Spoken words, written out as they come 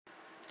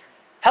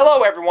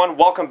Hello, everyone.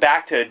 Welcome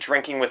back to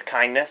Drinking with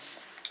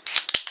Kindness.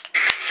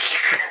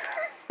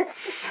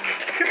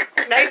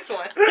 Nice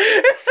one.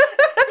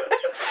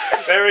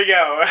 There we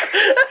go.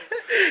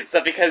 Is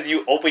that because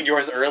you opened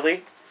yours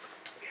early?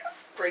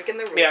 Breaking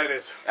the rules. Yeah, it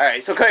is. All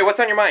right. So, Cody, what's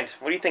on your mind?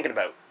 What are you thinking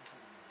about?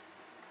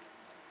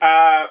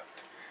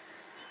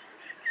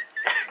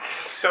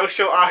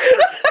 Social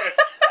awkwardness.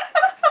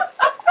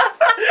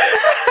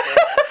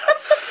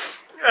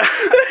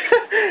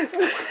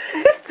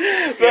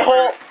 The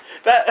whole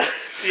that.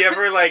 You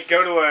ever like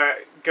go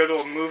to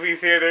a movie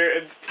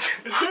theater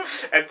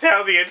and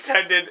tell the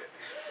attendant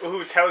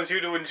who tells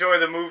you to enjoy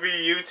the movie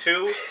you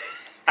too?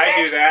 I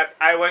do that.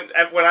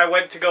 When I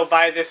went to go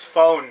buy this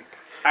phone.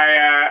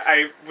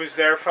 I was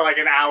there for like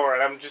an hour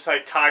and I'm just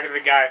like talking to the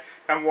guy.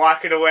 I'm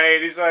walking away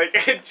and he's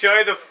like,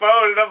 enjoy the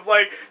phone, and I'm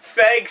like,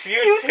 thanks,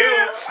 you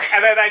too.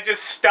 And then I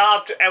just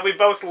stopped and we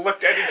both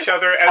looked at each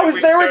other and I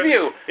was there with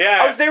you. Yeah.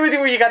 I was there with you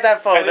when you got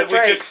that phone. And then That's we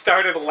right. just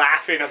started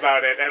laughing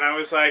about it and I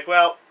was like,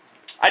 well,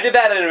 I did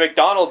that at a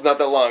McDonald's not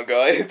that long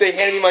ago. They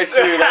handed me my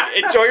food, like,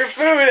 enjoy your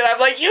food, and I'm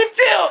like, you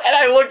too. And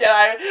I looked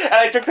and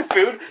I took the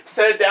food,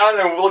 set it down,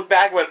 and looked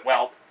back and went,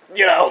 well,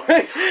 you know.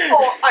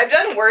 Oh, I've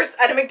done worse.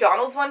 At a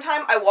McDonald's one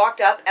time, I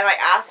walked up and I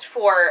asked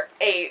for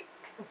a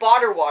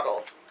Botter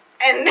Waddle.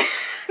 And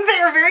they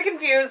were very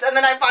confused, and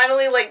then I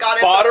finally got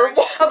it. Botter A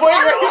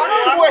Botter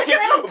Waddle? Wait, Can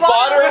I have a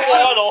Botter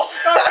Waddle.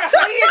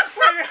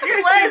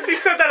 Please. He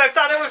said that I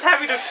thought I was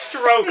having a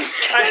stroke.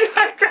 I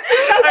had to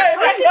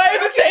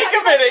take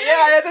a minute.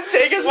 Yeah, I had to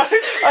take it.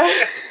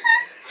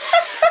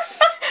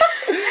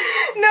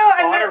 No,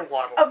 and Botter then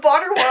Waddle. a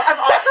Botter Waddle. I've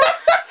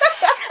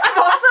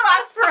also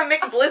asked for a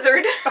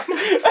McBlizzard. A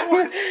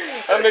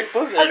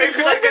McBlizzard.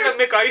 Could I get a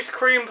McIce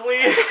cream,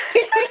 please?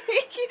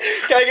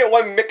 Can I get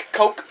one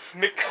McCoke?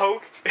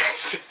 McCoke?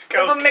 It's just A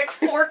Coke.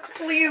 McFork,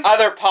 please.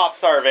 Other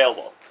pops are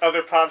available.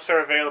 Other pops are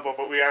available,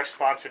 but we are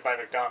sponsored by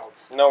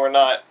McDonald's. No, we're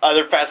not.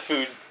 Other fast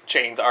food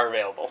chains are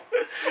available.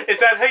 Is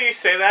that how you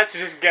say that? To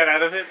just get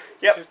out of it?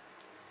 Yep. Just,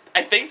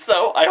 I think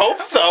so. I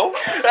hope so.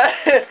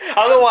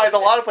 Otherwise, a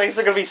lot of places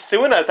are going to be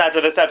suing us after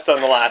this episode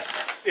and the last.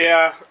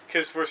 yeah,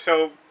 because we're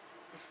so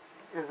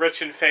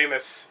rich and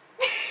famous.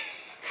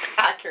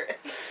 Accurate.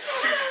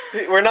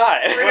 We're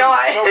not. We're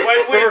not. But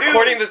when we We're do,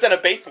 recording this in a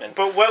basement.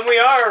 But when we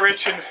are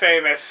rich and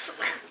famous,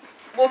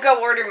 We'll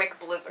go order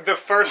McBlizzard. the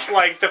first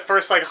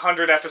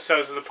 100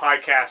 episodes of the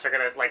podcast are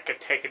gonna get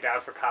taken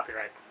down for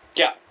copyright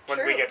Yeah. when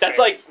True. we get That's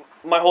famous. like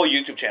my whole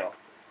YouTube channel.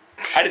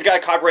 I just got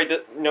a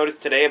copyright notice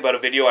today about a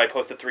video I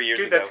posted 3 years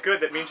Dude, ago. that's good.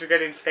 That means you're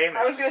getting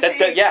famous. I was gonna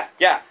say.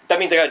 Yeah. That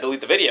means I gotta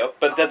delete the video,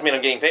 but that doesn't mean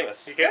I'm getting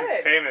famous. You're getting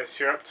Good. famous.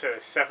 You're up to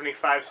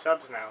 75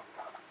 subs now.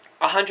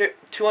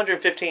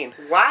 215.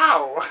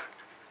 Wow.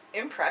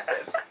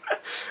 Impressive.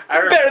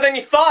 Better than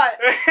you thought.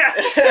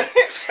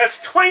 That's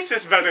twice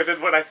as better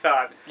than what I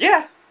thought.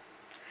 Yeah.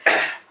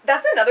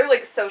 That's another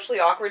socially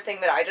awkward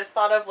thing that I just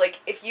thought of.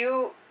 If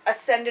you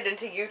ascended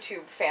into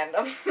YouTube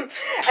fandom,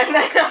 and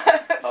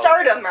then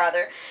stardom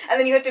rather, and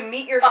then you had to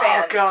meet your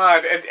fans. Oh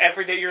God! And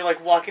every day you're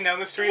walking down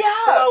the street. Yeah.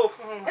 Hello.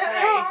 And,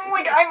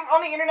 I'm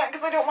on the internet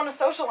because I don't want to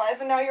socialize,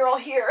 and now you're all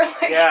here.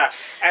 Yeah.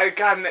 And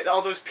God, and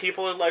all those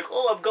people are like,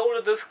 "Oh, I'm going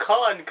to this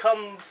con.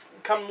 Come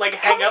hang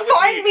Come out with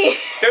find me.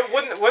 There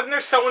wasn't there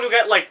someone who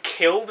got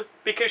killed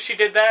because she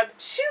did that?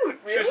 Shoot,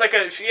 really?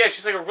 She was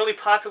she's a really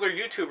popular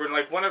YouTuber,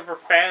 and one of her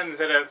fans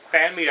at a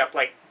fan meetup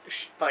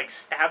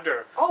stabbed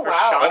her. Oh, or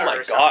wow. shot Oh her my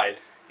or something. god.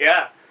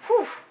 Yeah.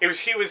 Whew. It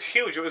was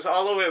huge. It was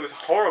all over. It was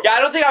horrible. Yeah,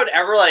 I don't think I would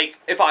ever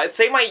if I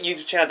say my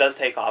YouTube channel does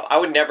take off, I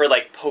would never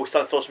post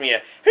on social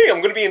media, hey,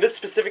 I'm gonna be in this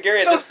specific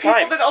area at Those this people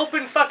time. that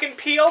open fucking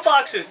P.O.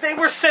 boxes, they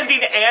were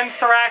sending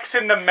anthrax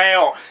in the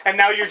mail, and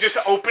now you're just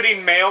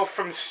opening mail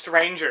from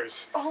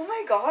strangers. Oh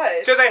my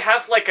gosh. Do they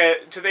have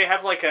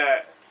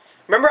a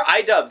Remember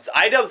iDubbbz?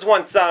 iDubbbz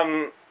once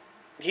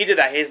he did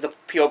that. He has the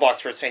PO box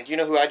for his fans. Do you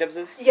know who iDubbbz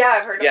is? Yeah,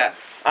 I've heard of Yeah.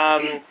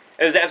 it.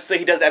 It was an episode.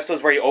 He does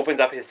episodes where he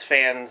opens up his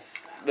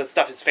fans, the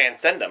stuff his fans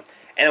send him.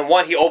 And in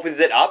one, he opens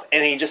it up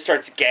and he just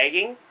starts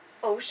gagging.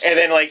 Oh shit. And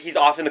then he's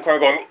off in the corner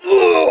going,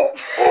 "Ugh,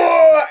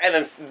 ugh," and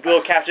then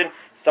little caption,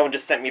 someone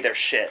just sent me their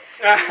shit.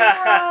 Gross.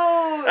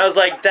 I was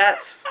like,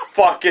 that's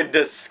fucking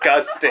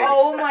disgusting.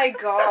 Oh my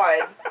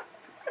god.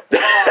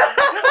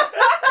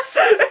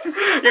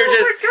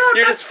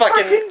 You're just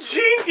fucking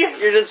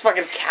genius? you're just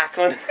fucking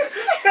cackling.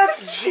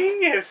 That's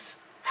genius.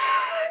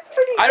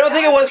 Pretty I don't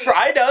think it was nasty. for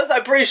iDubbbz.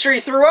 I'm pretty sure he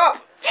threw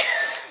up.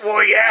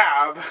 Well,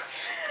 yeah.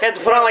 He had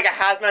to put on a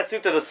hazmat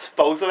suit to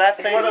dispose of that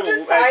thing. What He a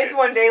decides legend.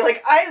 one day,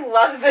 I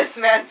love this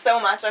man so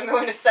much, I'm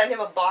going to send him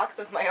a box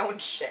of my own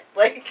shit.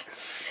 How do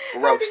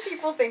Gross.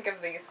 people think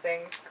of these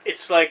things?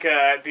 It's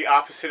the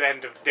opposite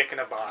end of dick in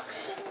a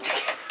box,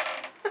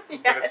 Yes.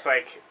 but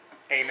it's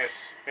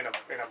anus in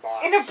a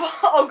box. In a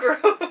ball, gross.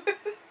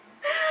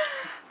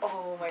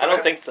 Oh my god. I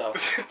don't think so.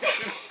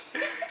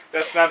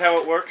 That's not how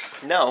it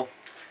works. No.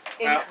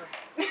 Incorrect.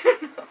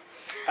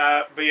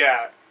 But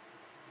yeah,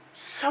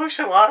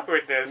 social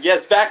awkwardness.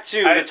 Yes, back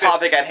to the At this-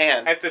 topic at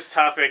hand. At this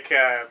topic,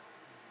 I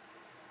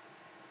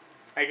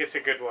I think it's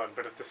a good one,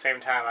 but at the same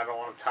time, I don't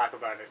want to talk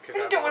about it because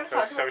You I don't know wanna it's so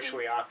talk about it.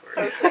 socially awkward.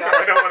 Socially So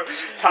I don't want to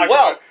talk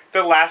Well- about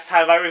the last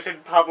time I was in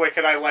public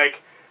and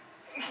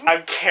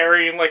I'm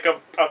carrying like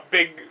a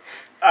big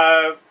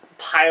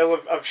pile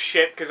of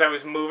shit because I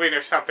was moving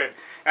or something.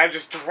 And I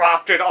just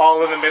dropped it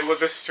all in the middle of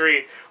the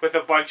street with a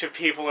bunch of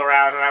people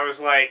around, and I was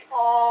like,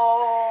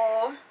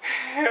 Oh.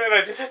 and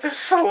I just had to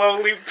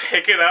slowly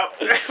pick it up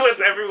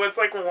when everyone's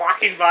like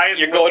walking by. And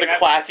You're going looking to at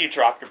class, you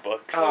drop your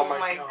books. Oh Oh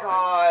my my God.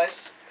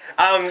 gosh.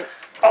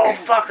 Oh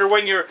fuck! Or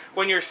when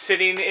you're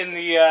sitting in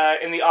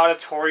the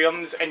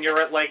auditoriums and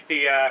you're at like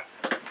the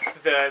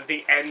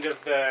end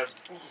of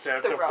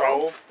the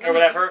row or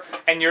whatever,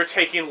 and you're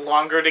taking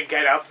longer to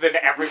get up than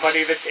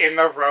everybody that's in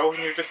the row,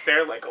 and you're just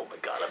there like, oh my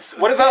God, I'm so.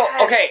 What sorry. about,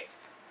 Yes. okay,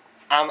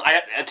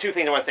 I got two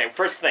things I want to say.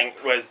 First thing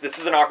was, this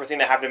is an awkward thing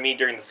that happened to me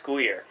during the school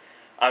year.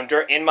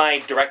 In my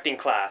directing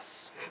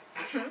class.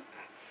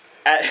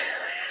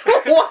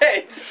 What?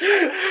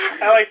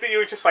 I like that you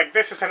were just like,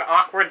 this is an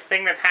awkward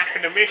thing that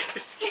happened to me.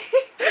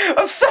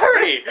 I'm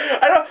sorry.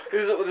 I don't.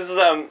 This was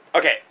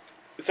okay.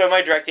 So in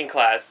my directing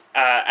class,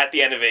 at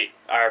the end of it,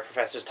 our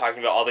professor's talking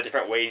about all the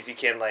different ways you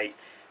can like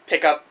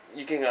pick up.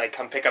 You can like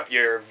come pick up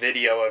your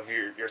video of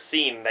your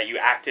scene that you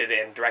acted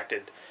and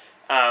directed.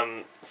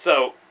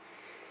 So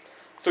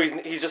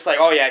he's just like,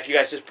 oh yeah, if you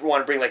guys just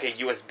want to bring like a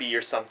USB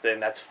or something,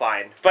 that's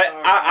fine. But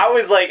I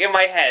was like in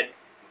my head,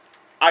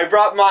 I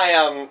brought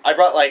my I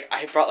brought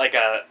like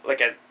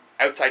a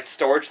outside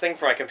storage thing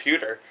for my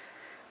computer.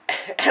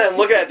 And I'm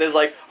looking at this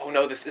like, oh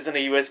no, this isn't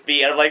a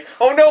USB. And I'm like,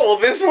 oh no, will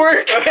this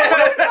work? And then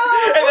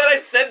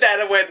I said that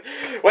and went,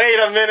 wait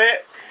a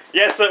minute.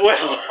 Yes, it will.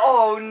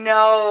 Oh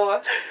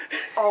no.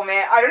 Oh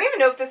man, I don't even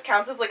know if this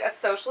counts as like a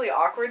socially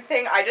awkward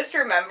thing. I just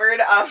remembered,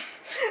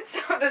 so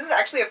this is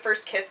actually a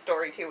first kiss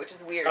story too, which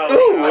is weird.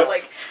 Oh. But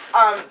like,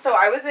 so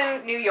I was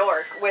in New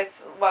York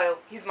with, well,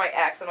 he's my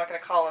ex, I'm not gonna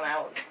call him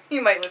out.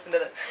 You might listen to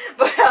this.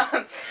 But,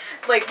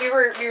 like, we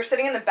were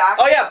sitting in the back.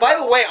 Oh yeah, by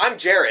the way, I'm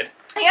Jared.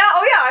 Yeah,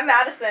 oh yeah, I'm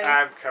Madison.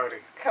 I'm Cody.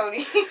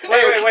 Cody.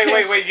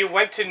 Wait! You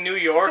went to New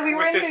York So we were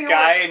with in this New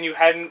guy York. and you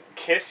hadn't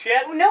kissed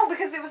yet? No,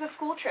 because it was a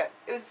school trip.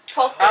 It was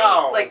 12th grade,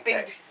 Oh, like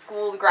okay. big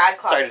school grad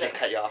class Sorry to thing. just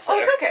cut you off Oh,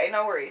 there. it's okay.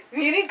 No worries.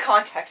 You need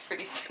context for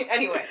these things.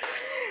 Anyway,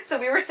 so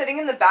we were sitting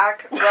in the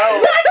back row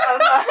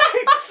of...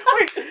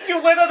 Wait,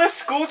 you went on a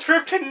school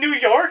trip to New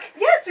York?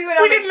 yes, we went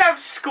on... We didn't have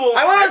school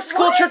I went on a trips.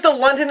 school What? trip to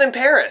London and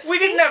Paris. We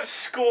didn't have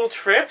school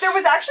trips. There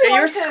was actually Yeah, one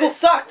your to... school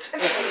sucked.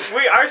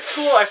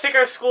 I think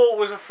our school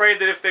was afraid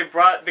that if they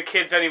brought the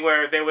kids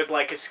anywhere, they would,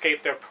 like,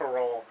 escape their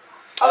parole.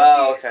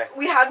 Oh, see, okay.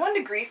 We had one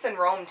to Greece and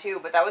Rome, too,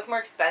 but that was more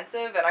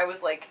expensive, and I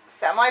was, like,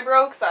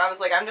 semi-broke, so I was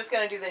like, I'm just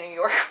gonna do the New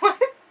York one.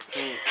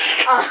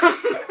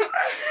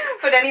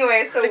 But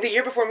anyway, so... Like the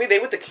year before me, they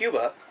went to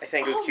Cuba. I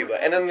think it was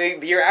Cuba. And then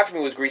the year after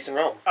me was Greece and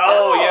Rome.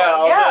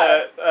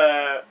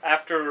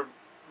 After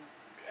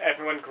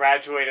everyone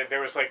graduated,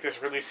 there was, like,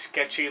 this really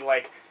sketchy,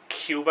 like,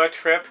 Cuba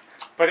trip,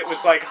 but it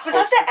was, like, Was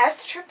that the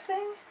S trip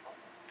thing?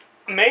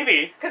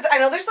 Maybe. Because I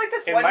know there's, like,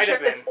 this It one might trip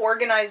have that's been.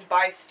 organized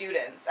by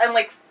students, and,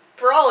 like,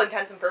 for all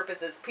intents and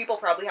purposes, people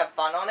probably have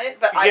fun on it,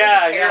 but I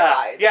would be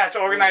terrified. Yeah, it's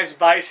organized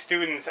by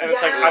students, and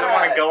it's like, I don't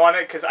want to Yeah. go on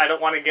it because I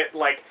don't want to get,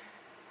 like,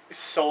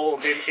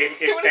 sold in You wanna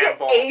get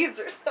Istanbul. AIDS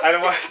or something. I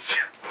don't want to...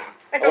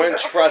 I wouldn't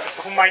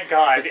trust. Oh my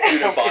God! The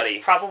student body.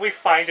 It's probably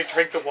fine to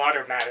drink the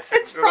water, Madison.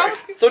 It's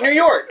probably... So New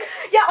York.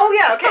 Yeah, oh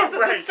yeah, okay, so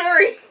Right. the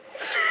story.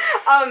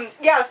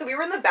 Yeah, so we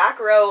were in the back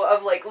row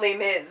of, like, Les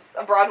Mis,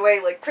 a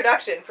Broadway, like,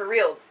 production, for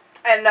reals.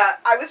 And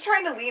I was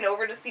trying to lean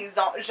over to see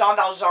Jean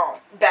Valjean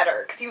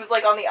better, because he was,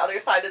 like, on the other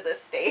side of the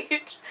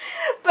stage.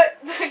 But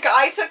the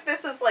guy took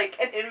this as, like,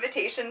 an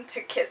invitation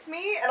to kiss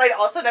me, and I'd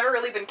also never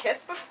really been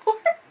kissed before.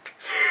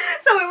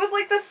 So it was,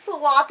 like, the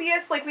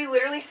sloppiest, like, we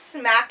literally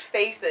smacked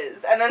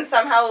faces, and then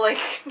somehow, like,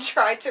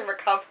 tried to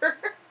recover.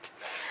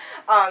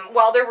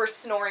 While there were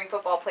snoring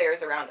football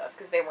players around us,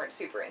 because they weren't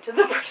super into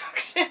the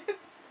production.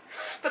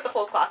 But the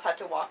whole class had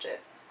to watch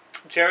it.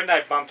 Jared and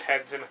I bumped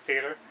heads in a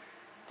theater.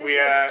 Did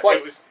you?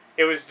 Twice.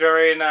 It was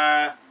during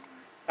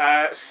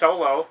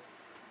Solo,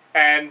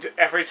 and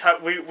every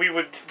time we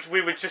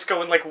would just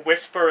go and like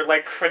whisper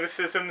like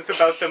criticisms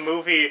about the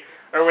movie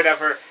or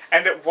whatever.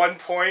 And at one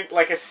point,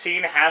 like a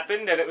scene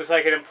happened, and it was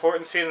like an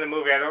important scene in the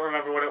movie. I don't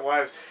remember what it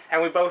was.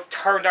 And we both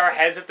turned our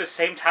heads at the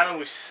same time, and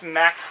we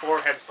smacked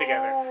foreheads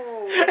together.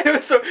 Oh. It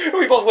was so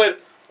we both went.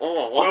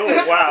 Oh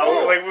Oh.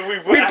 wow! Like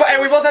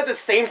And we both had the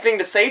same thing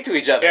to say to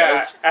each other. It Yeah.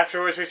 was-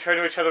 Afterwards, we turned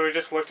to each other. We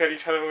just looked at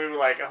each other, and we were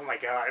like, "Oh my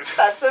God!"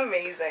 That's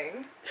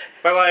amazing.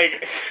 But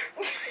like,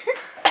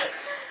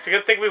 it's a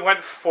good thing we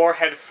went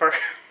forehead first.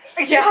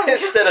 Yeah.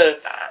 instead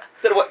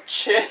of what,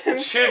 chin?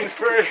 Chin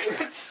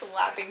first.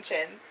 Slapping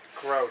chins.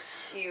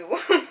 Gross. You.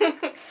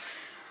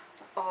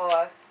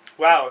 Oh.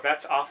 Wow,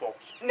 that's awful.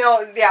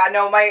 No, yeah,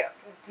 no, my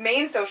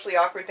main socially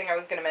awkward thing I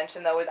was going to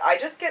mention, though, is I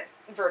just get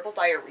verbal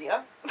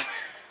diarrhea.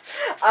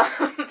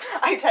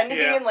 I tend to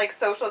be Yeah. in, like,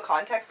 social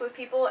context with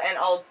people, and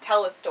I'll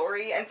tell a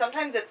story, and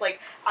sometimes it's like,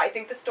 I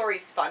think the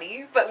story's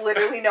funny, but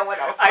literally no one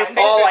else I finds think-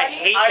 it Oh, I funny.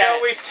 hate I that.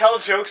 always tell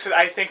jokes that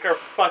I think are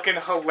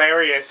fucking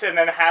hilarious, and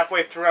then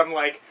halfway through I'm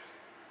like,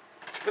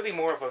 it's really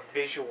more of a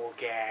visual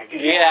gag.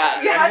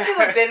 Yeah. You had to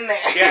have been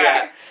there.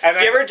 Yeah. And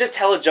Do you then, ever just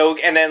tell a joke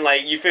and then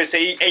like you finish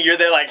saying and you're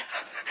there like,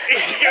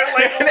 you're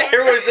like, and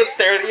everyone's just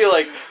staring at you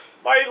like,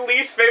 my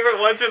least favorite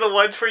ones are the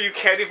ones where you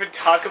can't even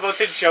talk about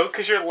the joke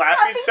because you're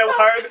laughing so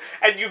hard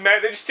and you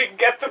manage to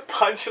get the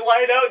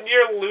punchline out and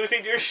you're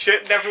losing your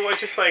shit and everyone's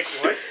just like,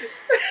 what?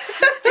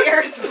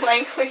 Stares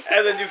blankly.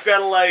 And then you've got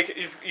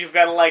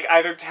to like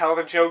either tell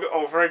the joke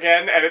over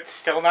again and it's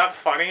still not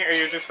funny or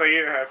you're just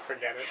like,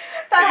 forget it.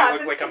 That And you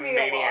happens look like to a me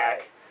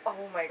maniac. a lot.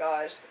 Oh my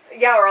gosh.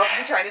 Yeah, or I'll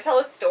be trying to tell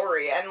a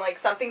story and like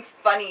something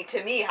funny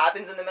to me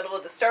happens in the middle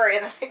of the story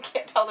and then I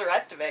can't tell the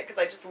rest of it because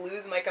I just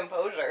lose my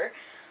composure.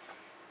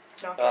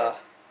 It's not good.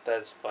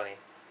 that's funny.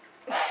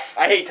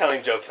 I hate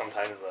telling jokes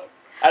sometimes though.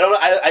 I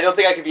don't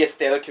think I could be a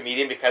stand-up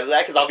comedian because of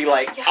that because I'll be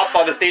like up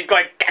on the stage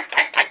going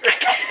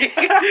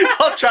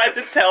I'll try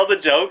to tell the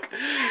joke.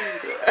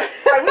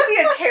 I would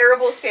be a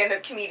terrible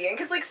stand-up comedian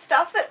because like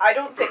stuff that I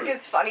don't think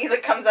is funny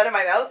that comes out of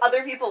my mouth,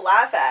 other people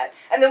laugh at,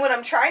 and then when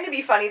I'm trying to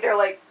be funny, they're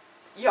like,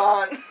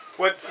 yawn.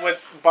 What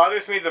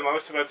bothers me the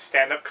most about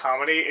stand-up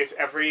comedy is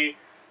every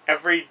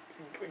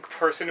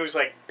person who's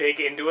like big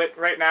into it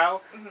right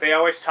now, they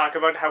always talk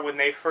about how when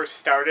they first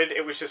started,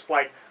 it was just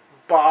like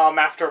bomb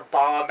after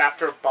bomb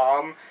after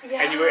bomb,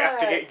 and you have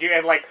to get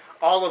and like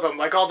all of them,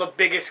 like all the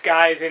biggest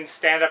guys in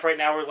stand-up right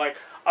now are like,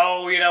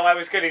 oh, I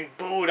was getting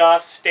booed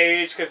off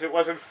stage because it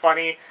wasn't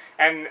funny,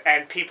 and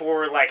people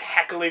were like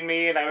heckling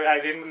me, and I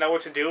didn't know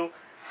what to do.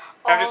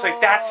 And I'm just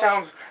like, that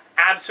sounds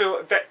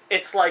absolute. That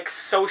it's like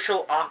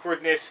social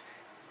awkwardness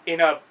in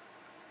a.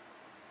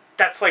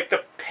 That's like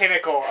the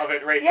pinnacle of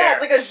it right there. Yeah,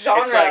 it's like a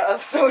genre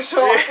of social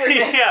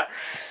awkwardness. Yeah,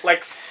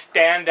 like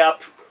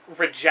stand-up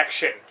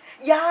rejection.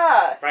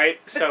 Yeah. Right?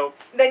 So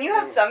then you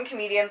have some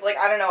comedians, like,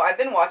 I don't know, I've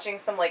been watching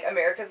some, like,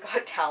 America's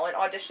Got Talent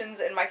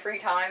auditions in my free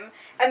time,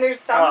 and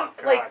there's some,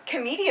 like,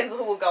 comedians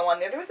who will go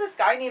on there. There was this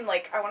guy named,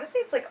 like, I want to say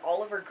it's, like,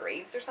 Oliver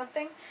Graves or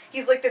something.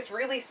 He's, like, this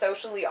really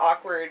socially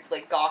awkward,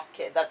 like, goth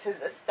kid. That's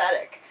his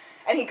aesthetic.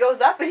 And he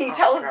goes up and he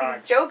tells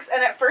these jokes,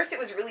 and at first it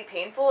was really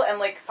painful, and,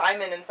 like,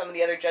 Simon and some of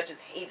the other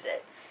judges hated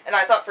it. And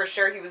I thought for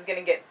sure he was going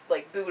to get,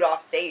 like, booed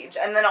off stage.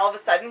 And then all of a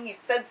sudden he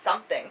said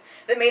something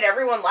that made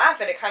everyone laugh,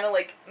 and it kind of,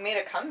 like, made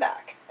a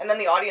comeback. And then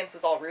the audience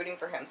was all rooting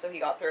for him, so he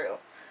got through.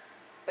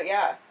 But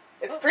yeah,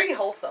 it's pretty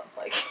wholesome.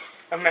 Like,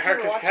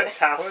 America's Got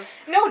Talent?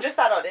 No, just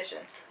that audition.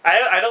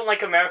 I don't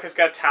like America's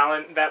Got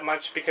Talent that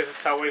much because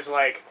it's always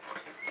like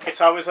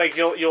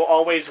you'll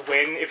always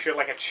win if you're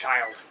like a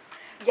child.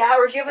 Yeah,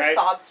 or if you have a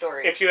sob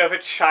story. If you have a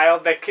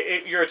child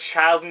if you're a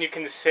child and you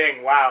can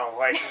sing, wow,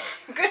 like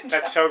Good job.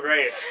 that's so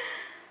great.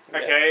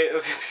 Okay,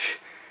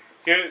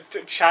 your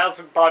child's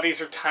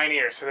bodies are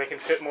tinier, so they can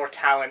fit more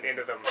talent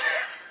into them.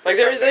 Like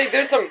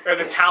there's some, or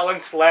the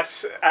talent's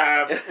less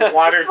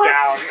watered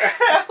down.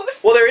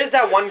 Well, there is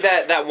that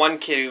one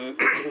kid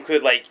who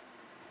could like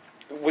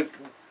with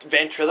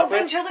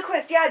ventriloquist. Oh,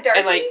 ventriloquist, yeah, Darcy.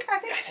 And like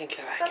I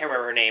can't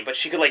remember her name, but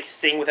she could like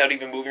sing without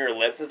even moving her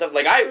lips and stuff.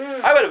 Like I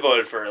would have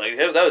voted for her. Like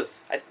that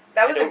was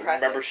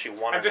impressive. Remember she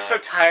won. I'm just so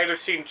tired of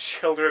seeing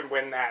children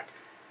win that.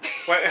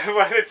 when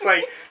it's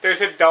like there's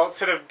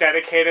adults that have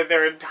dedicated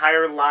their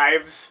entire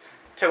lives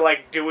to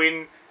like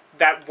doing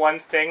that one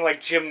thing,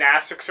 like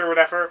gymnastics or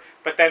whatever,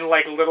 but then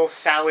like little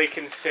Sally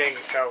can sing,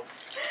 so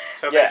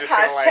they're just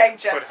gonna like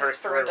put her justice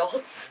for through.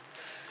 adults.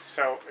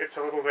 So it's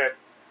a little bit.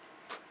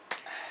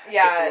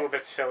 Yeah. It's a little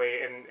bit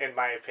silly in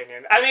my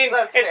opinion. I mean,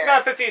 That's it's fair.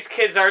 not that these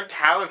kids aren't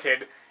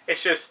talented.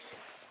 It's just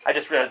I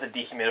just realized the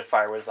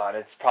dehumidifier was on.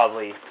 It's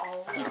probably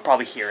you can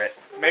probably hear it.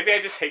 maybe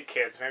I just hate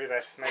kids. Maybe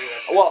that's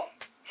it. Well,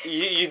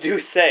 you do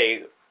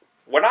say,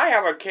 when I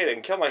have a kid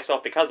and kill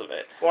myself because of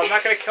it. Well, I'm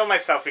not going to kill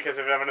myself because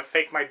of it. I'm going to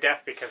fake my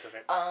death because of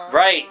it.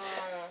 Right.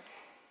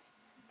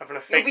 I'm going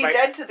to fake You'll be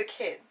dead to the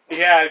kid.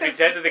 Yeah, I'd be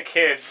dead to the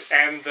kid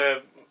and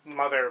the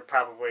mother,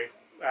 probably.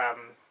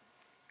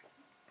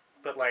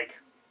 But, like,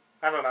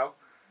 I don't know.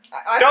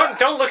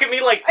 Don't look at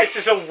me like this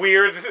is a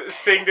weird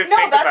thing to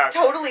think about. No, that's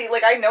totally,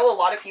 like, I know a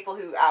lot of people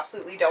who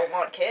absolutely don't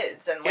want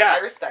kids, and, like, I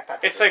respect that.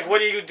 It's like, what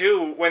do you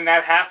do when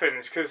that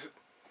happens? Because,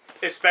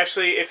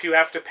 especially if you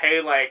have to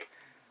pay, like,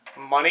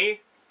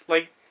 money,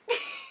 like,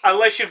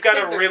 unless you've got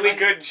a really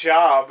good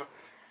job,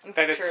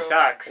 then it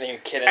sucks. And then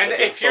your kid ends up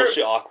being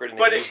socially awkward, and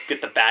then you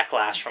get the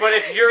backlash from it. But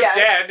if you're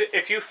dead,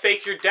 if you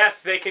fake your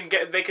death, they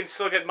can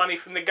still get money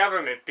from the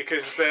government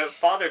because the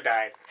father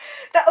died.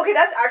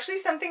 That's actually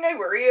something I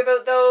worry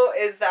about, though,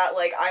 is that,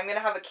 like, I'm gonna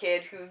have a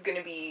kid who's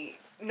gonna be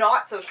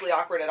not socially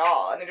awkward at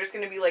all, and they're just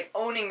gonna be, like,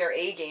 owning their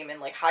A game in,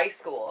 like, high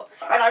school,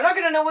 and I'm not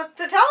gonna know what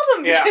to tell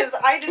them because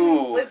I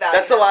didn't live that.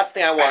 That's the last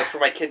thing I want is for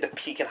my kid to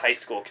peak in high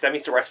school, because that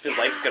means the rest of his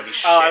life is gonna be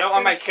shit. Oh, I don't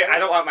want my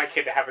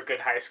kid to have a good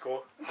high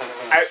school.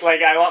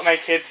 I want my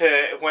kid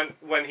to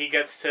when he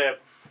gets to,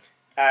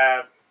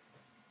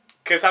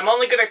 because I'm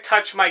only gonna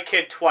touch my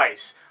kid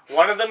twice.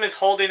 One of them is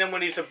holding him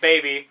when he's a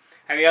baby,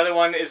 and the other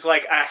one is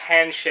like a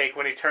handshake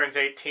when he turns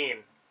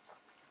 18.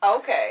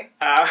 Okay.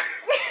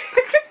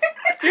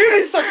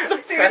 You're such a So he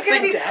was depressing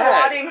gonna be dad.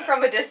 plotting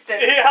from a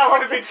distance. Yeah,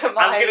 I'm demise.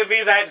 gonna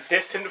be that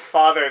distant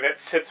father that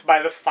sits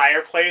by the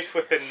fireplace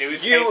with the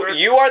newspaper.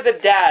 You are the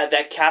dad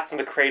that Cats in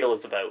the Cradle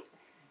is about.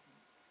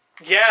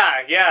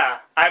 Yeah.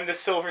 I'm the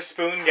silver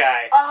spoon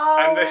guy.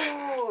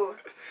 Oh,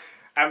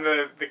 I'm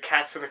the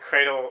Cats in the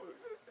Cradle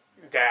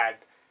dad.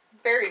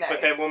 very nice. But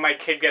then when my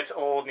kid gets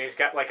old and he's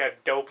got like a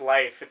dope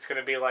life, it's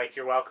gonna be like,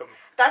 you're welcome.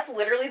 That's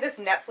literally this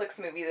Netflix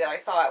movie that I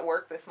saw at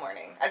work this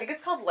morning. I think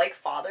it's called Like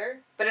Father,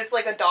 but it's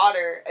like a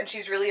daughter, and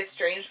she's really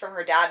estranged from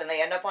her dad, and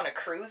they end up on a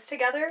cruise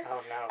together.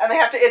 Oh no. And they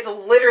have to, it's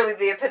literally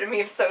the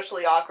epitome of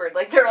socially awkward.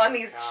 Like, they're on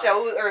these God.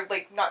 shows, or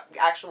like, not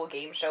actual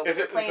game show, but Is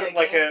they're it playing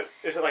like game.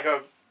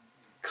 a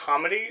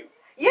comedy?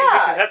 Yeah.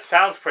 Because that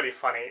sounds pretty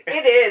funny.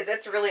 It is.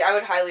 It's really, I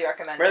would highly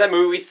recommend Remember it. that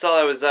movie we saw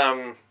that was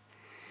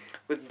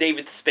with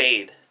David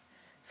Spade?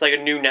 It's like a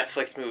new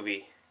Netflix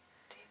movie.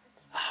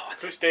 Oh,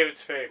 what's Who's it? David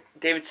Spade?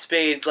 David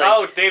Spade's like.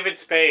 Oh, David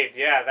Spade.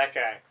 Yeah, that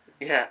guy.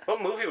 Yeah.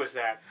 What movie was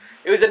that?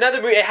 It was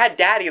another movie. It had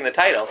Daddy in the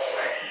title.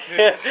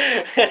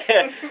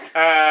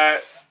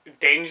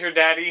 Danger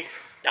Daddy.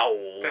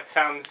 No. That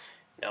sounds.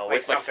 No. like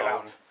Where's my something phone?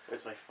 else.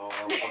 Where's my phone?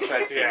 I'm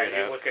trying to figure Yeah, it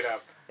you out. look it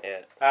up.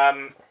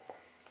 Yeah.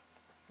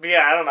 But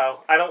yeah, I don't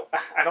know. I don't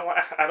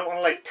want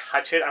to like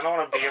touch it. I don't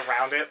want to be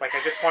around it. Like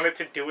I just want it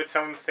to do its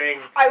own thing.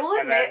 I will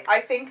And admit, then-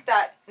 I think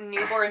that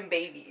newborn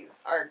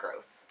babies are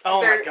gross. 'Cause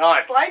Oh my they're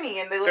God.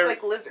 slimy and they look They're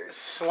like lizards.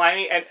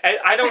 Slimy, and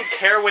I don't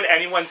care what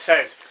anyone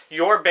says.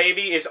 Your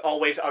baby is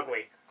always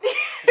ugly.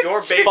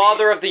 Your baby,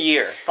 Father of the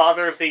Year.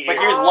 father of the year. But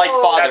here's Oh. like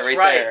Father That's right,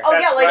 right. there. Oh,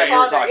 That's yeah, like right. You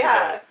were Father, talking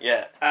yeah. about it.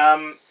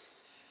 Yeah.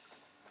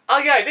 Oh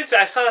yeah, I did.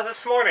 I saw that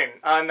this morning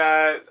on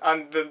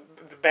the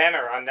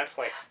banner on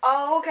Netflix.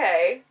 Oh,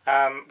 okay.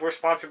 We're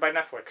sponsored by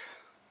Netflix.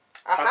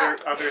 Uh-huh.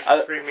 Other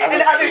streaming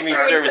And other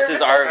streaming streaming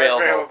services are services.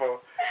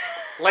 available.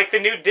 Like the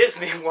new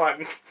Disney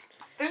one.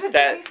 There's a Disney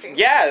That stream.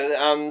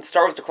 yeah,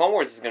 Star Wars: The Clone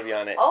Wars is gonna be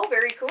on it. Oh,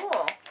 very cool.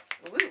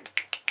 Ooh.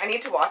 I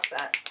need to watch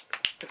that.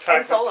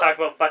 Talk Solo.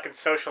 about fucking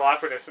social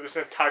awkwardness. It was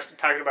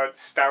talking about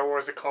Star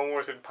Wars: The Clone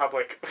Wars in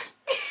public.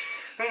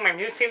 Have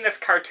you seen this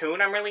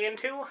cartoon I'm really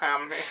into?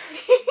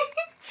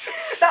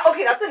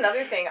 Okay, that's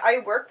another thing. I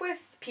work with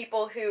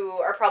people who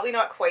are probably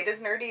not quite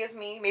as nerdy as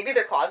me. Maybe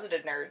they're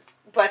closeted nerds.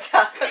 But,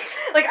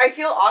 like, I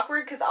feel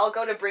awkward because I'll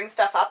go to bring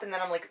stuff up and then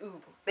I'm like,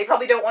 ooh. They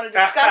probably don't want to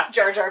discuss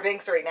Jar Jar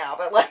Binks right now,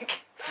 but,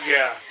 like...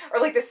 Yeah. Or,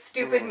 like, this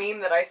stupid meme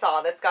that I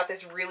saw that's got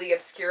this really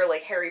obscure,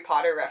 like, Harry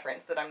Potter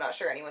reference that I'm not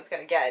sure anyone's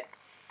gonna get.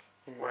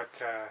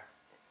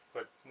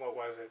 What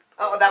was it?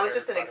 Oh, What that was Harry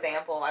just an Potter?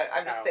 example.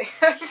 I'm just Oh. thinking...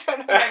 I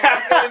don't know. My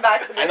mind's going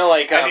back to I know,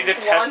 like I need to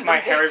test Wands my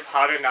and Harry dicks.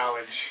 Potter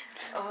knowledge.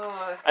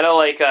 I know,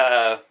 like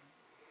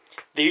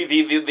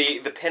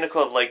the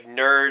pinnacle of like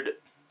nerd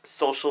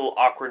social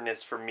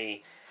awkwardness for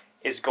me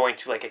is going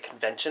to like a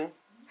convention.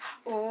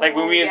 Ooh, Like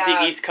when we went to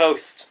yeah. East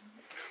Coast,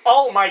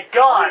 Oh my Oh,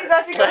 god! you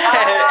got to go.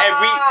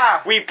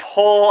 and we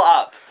pull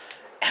up,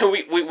 and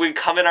we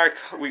come in our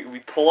we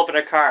pull up in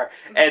our car,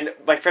 and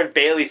my friend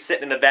Bailey's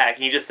sitting in the back,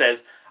 and he just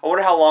says, "I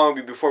wonder how long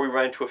it'll be before we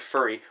run into a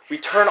furry." We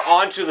turn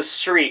onto the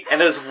street, and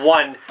there's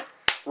one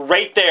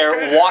right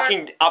there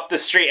walking up the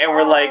street, and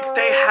we're like,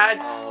 They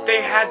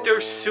had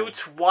their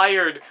suits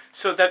wired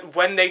so that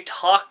when they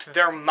talked,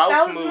 their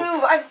mouth moved.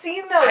 move. I've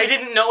seen those. I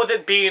didn't know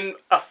that being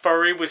a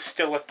furry was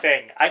still a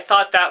thing. I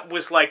thought that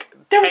was like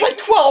 "There was like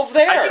 12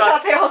 there." I I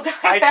thought they all died.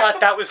 I thought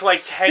that was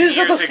like 10 This is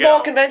years just a ago.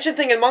 small convention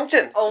thing in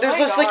Moncton. Oh There's my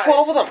just like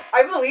God. 12 of them.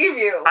 I believe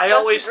you. I That's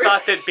always really-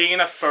 thought that being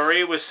a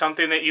furry was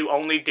something that you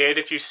only did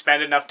if you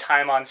spent enough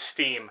time on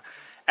Steam.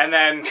 And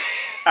then,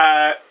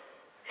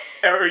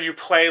 or you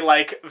play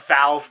like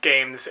Valve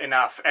games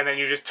enough, and then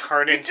you just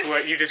turn into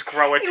just- it, you just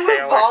grow a You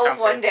tail or evolve something.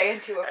 one day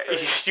into a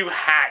furry. You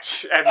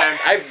hatch, and then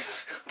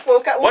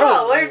Woke up. What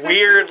wow, a where did this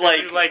weird,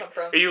 come like-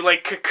 from? you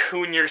like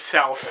cocoon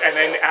yourself, and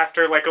then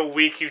after like a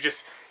week, you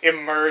just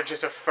emerge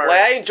as a furry.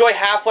 Like, I enjoy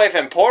Half-Life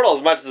and Portal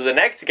as much as the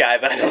next guy,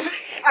 but I don't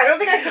think... I don't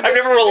think I can. I've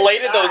never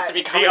related those to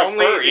becoming the a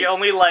only furry. the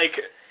only like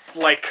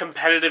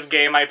competitive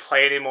game I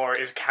play anymore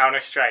is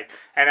Counter-Strike,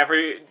 and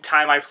every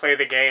time I play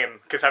the game,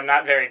 because I'm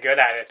not very good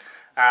at it,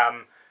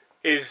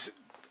 is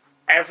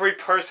every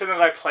person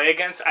that I play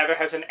against either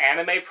has an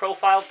anime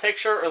profile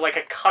picture or like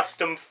a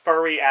custom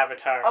furry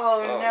avatar.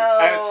 Oh Oh. no.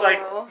 And it's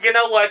like, you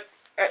know what?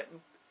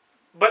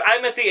 But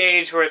I'm at the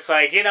age where it's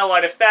like, you know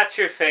what? If that's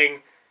your thing,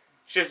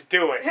 just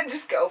do it.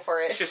 Just go for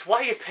it. It's just, why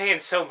are you paying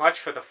so much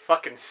for the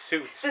fucking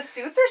suits? The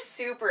suits are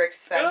super They're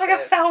expensive.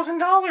 like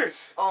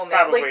 $1,000. Oh, man,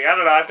 Probably. like- I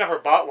don't know. I've never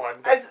bought one.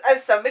 but-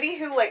 As somebody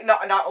who like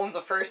not owns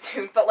a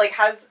fursuit, but like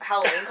has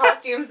Halloween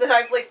costumes that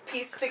I've like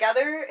pieced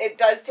together, it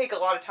does take a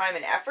lot of time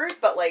and effort.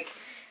 But like,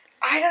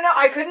 I don't know,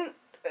 I couldn't,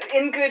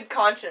 in good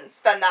conscience,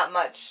 spend that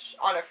much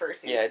on a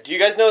fursuit. Yeah, do you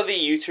guys know the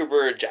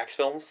YouTuber Jax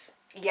Films?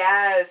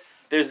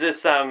 Yes. There's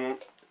this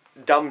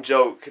dumb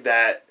joke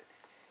that...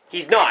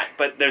 He's not,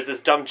 but there's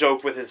this dumb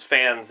joke with his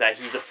fans that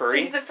he's a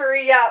furry. He's a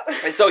furry, yeah.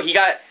 And so he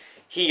got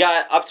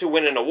up to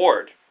win an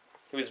award.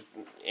 He was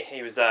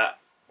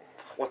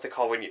what's it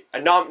called when you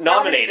nominated?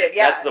 Nominated,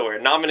 yeah. That's the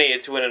word.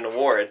 Nominated to win an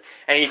award,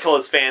 and he told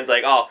his fans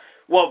like, "Oh,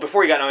 well,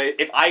 before he got nominated,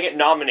 if I get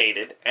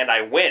nominated and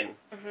I win,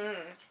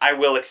 I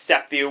will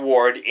accept the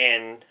award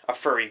in a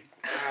furry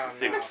Oh,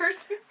 suit. no.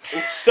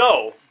 And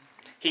so,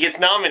 he gets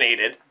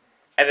nominated,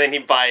 and then he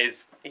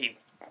buys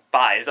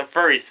a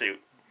furry suit.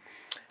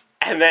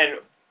 And then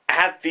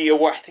at the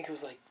award, I think it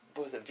was like,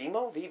 what was it,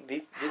 Vimeo?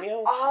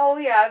 Vimeo? Oh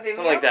yeah, Vimeo.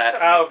 Something like that.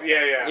 Oh,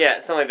 yeah. Yeah,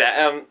 something like that.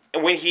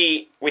 And when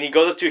he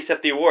goes up to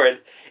accept the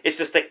award, it's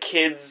just a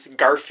kid's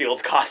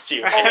Garfield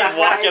costume. And he's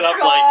walking up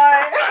like,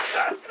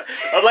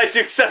 I'd like to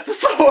accept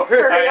this award.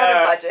 Furry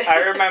on a budget. I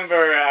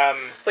remember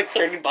It's like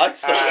 $30.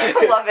 So.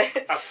 I love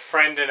it. a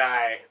friend and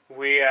I,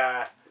 we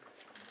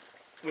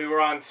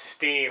were on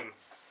Steam,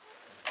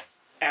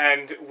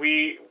 and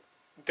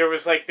there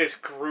was like this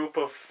group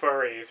of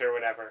furries or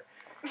whatever.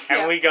 And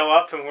Yeah. we go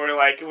up and we're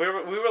like, we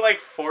were like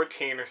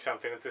 14 or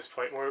something at this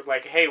point. We're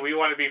like, hey, we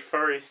want to be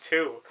furries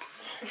too.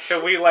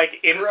 So we like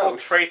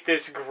infiltrate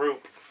this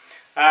group.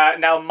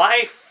 Now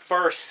my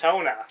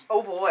fursona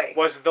Oh boy.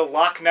 was the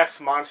Loch Ness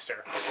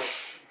Monster.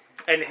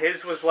 And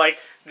his was like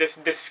this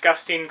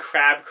disgusting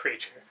crab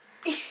creature.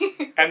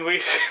 And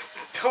we...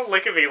 Don't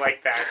look at me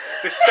like that.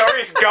 The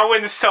story's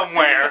going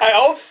somewhere. I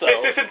hope so.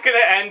 This isn't gonna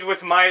end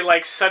with my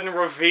like sudden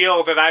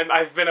reveal that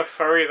I've been a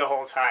furry the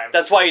whole time.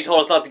 That's why you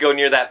told us not to go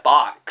near that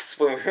box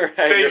when we were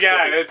at your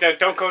place.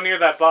 Don't go near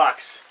that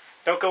box.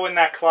 Don't go in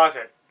that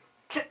closet.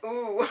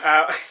 Ooh.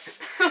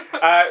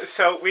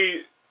 So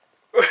we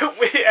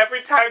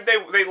every time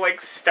they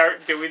like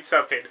start doing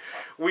something,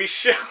 we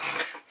show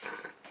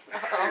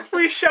Uh-oh.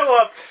 we show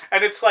up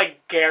and it's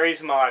like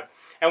Gary's Mod.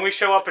 And we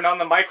show up and on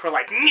the mic we're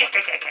like,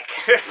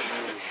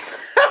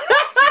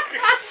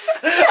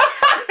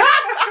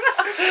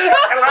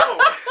 hello,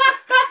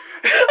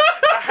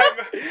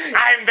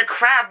 I'm the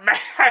crab man.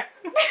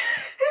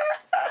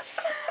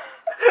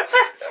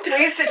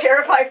 Ways to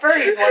terrify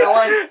furries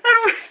 101.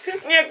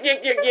 And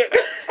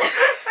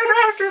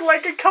after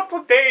like a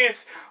couple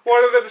days,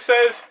 one of them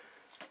says,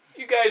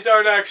 "You guys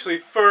aren't actually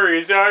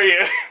furries, are you?"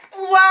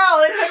 Wow,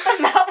 it took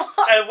them that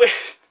long.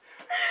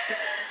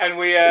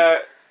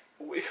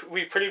 and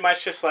we pretty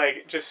much just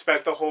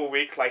spent the whole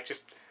week like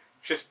just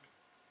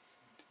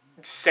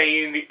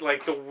saying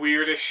the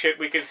weirdest shit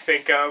we could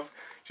think of,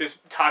 just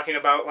talking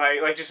about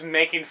like just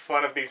making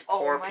fun of these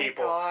poor my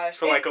people gosh.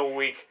 for like a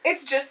week.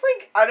 It's just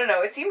like, I don't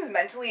know, it seems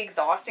mentally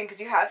exhausting because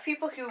you have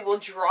people who will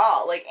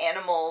draw like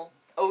animal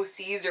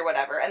OCs or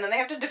whatever, and then they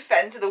have to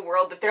defend to the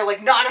world that they're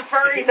like not a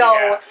furry though.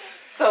 Yeah.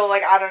 So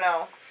like, I don't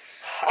know.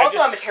 Also,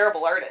 I'm a just-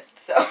 terrible artist,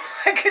 so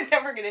I could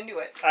never get into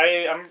it.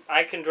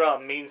 I can draw a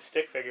mean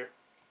stick figure.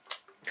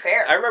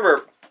 Fair. I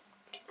remember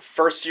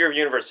first year of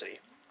university.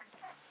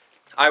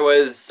 I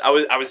was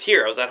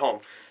here. I was at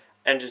home,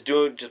 and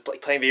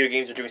playing video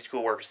games or doing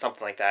schoolwork or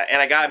something like that.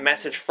 And I got a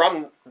message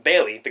from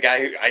Bailey, the guy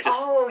who I just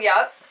Oh,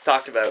 yep.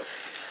 talked about.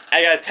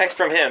 I got a text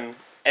from him,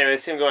 and it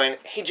was him going,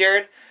 "Hey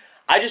Jared,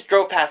 I just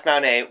drove past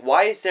Mount A.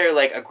 Why is there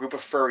like a group of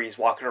furries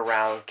walking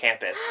around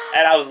campus?"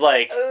 And I was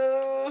like,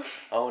 Ooh.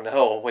 "Oh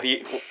no, what do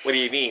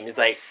you mean?" He's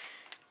like,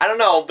 "I don't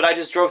know, but I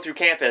just drove through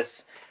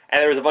campus, and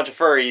there was a bunch of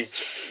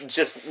furries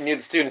just near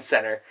the student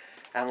center."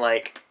 I'm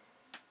like,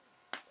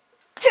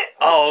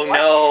 "Oh What?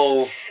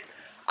 no!"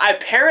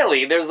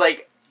 Apparently, there's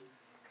like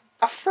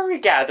a furry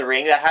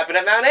gathering that happened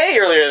at Mount A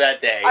earlier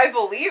that day. I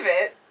believe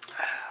it.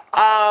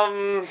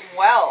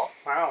 Well,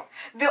 Wow.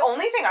 the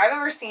only thing I've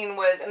ever seen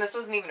was, and this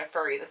wasn't even a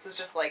furry, this was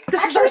just like...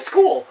 This is our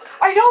school.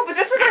 I know, but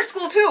this is our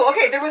school too.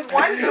 Okay, there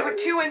were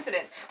two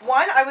incidents.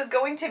 One, I was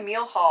going to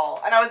meal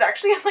hall, and I was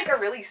actually in like a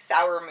really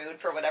sour mood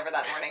for whatever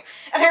that morning.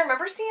 And I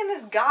remember seeing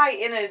this guy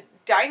in a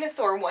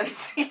dinosaur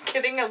onesie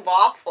getting a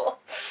waffle.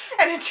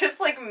 And it just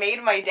like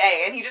made my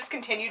day. And he just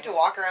continued to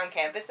walk around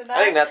campus in that.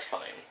 I think that's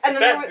fine. And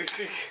then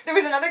there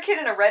was another kid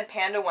in a red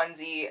panda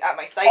onesie at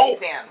my psych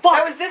exam.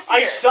 That was this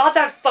year. I saw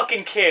that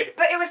fucking kid.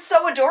 But it was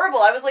so adorable.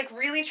 I was like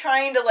really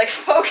trying to like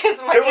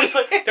focus my...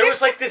 There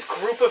was like this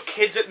group of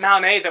kids at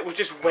Mount A that would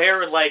just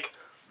wear like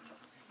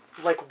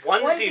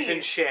onesies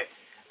and shit,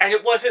 and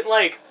it wasn't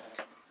like,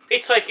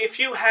 it's like if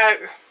you had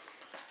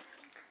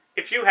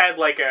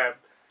like a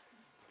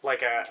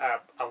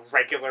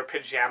regular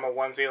pajama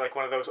onesie, like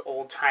one of those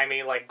old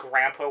timey like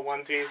grandpa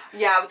onesies.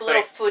 Yeah, with the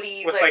little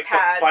footy with like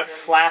pads. the butt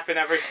flap and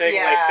everything.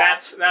 Yeah. Like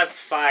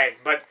that's fine.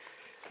 But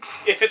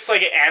if it's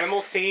like animal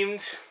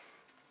themed,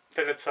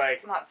 then it's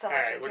like, Not so much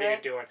alright, into what are you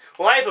it. doing?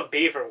 Well, I have a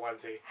beaver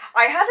onesie.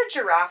 I had a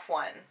giraffe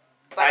one,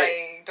 but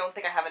I don't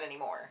think I have it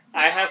anymore.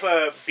 I have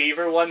a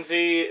beaver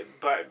onesie,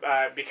 but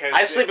because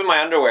I sleep in my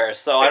underwear,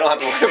 so I don't have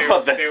to worry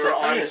about this. They were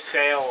on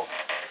sale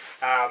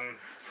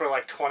for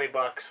like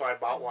 $20, so I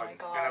bought Oh one, my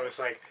God. and I was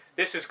like,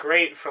 "This is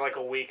great for like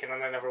a week," and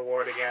then I never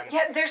wore it again.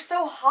 Yeah, they're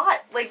so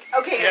hot. Like,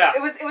 okay, Yeah.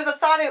 it was a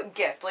thought out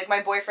gift. Like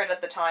my boyfriend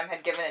at the time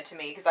had given it to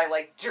me because I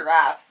like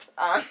giraffes.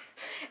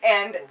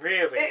 And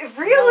Really?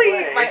 really,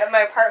 No way. my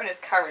apartment is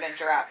covered in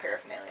giraffe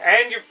paraphernalia.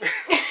 And you,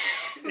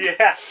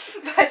 yeah.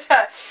 But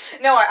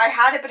no, I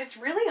had it, but it's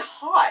really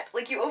hot.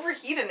 Like you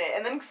overheat in it,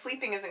 and then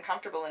sleeping isn't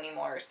comfortable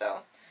anymore. So,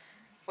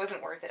 it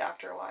wasn't worth it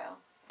after a while.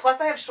 Plus,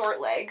 I have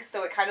short legs,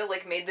 so it kind of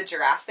like made the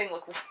giraffe thing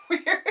look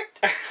weird.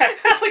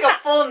 It's like a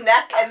full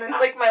neck, and then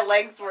like my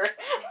legs were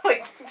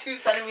like 2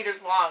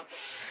 centimeters long.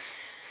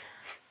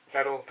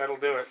 That'll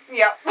do it.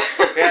 Yep.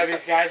 Yeah,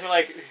 these guys were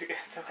like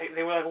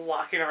they were like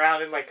walking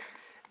around and like,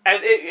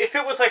 and if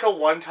it was like a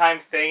one-time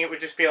thing, it would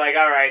just be like,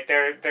 all right,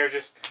 they're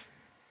just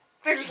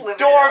living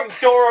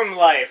dorm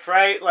life,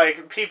 right?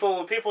 Like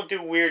people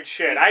do weird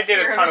shit. I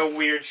did a ton of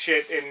weird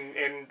shit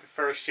in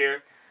first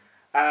year.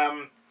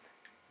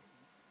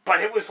 But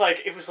it was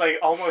like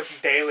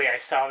almost daily I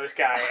saw this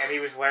guy, and he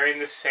was wearing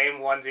the same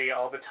onesie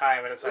all the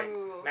time, and it's like,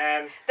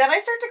 man. Then I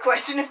start to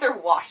question if they're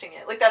washing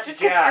it. Like, that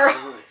just gets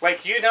gross.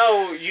 Like,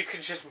 you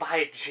could just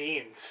buy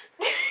jeans,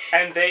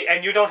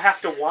 and you don't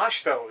have to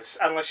wash those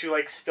unless you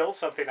like spill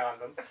something on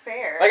them.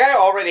 Fair. Like, I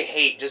already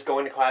hate just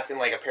going to class in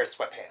like a pair of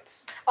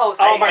sweatpants.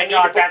 Oh my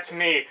god, that's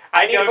me.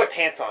 I need to put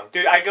pants on.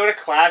 Dude, I go to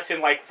class in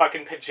like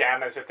fucking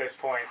pajamas at this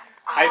point.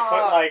 I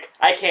put like...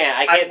 I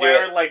can't do it. I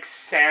wear like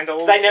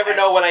sandals. Because I never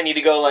know when I need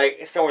to go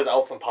like somewhere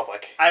else in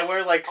public. I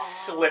wear like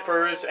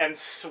slippers and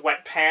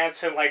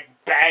sweatpants and like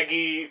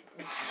baggy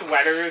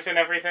sweaters and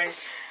everything.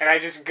 And I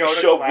just go to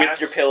Show class. with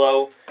your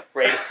pillow,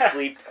 ready to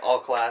sleep all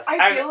class.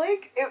 I feel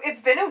like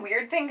it's been a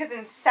weird thing because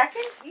in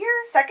second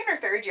or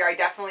third year, I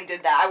definitely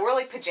did that. I wore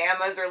like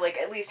pajamas or like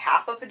at least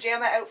half a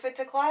pajama outfit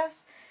to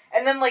class.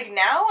 And then like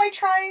now I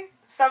try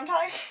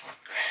sometimes.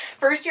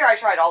 First year I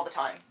tried all the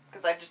time.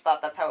 Because I just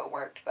thought that's how it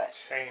worked, but...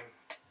 Same.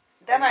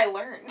 Then I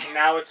learned.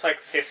 Now it's like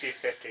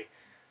 50-50.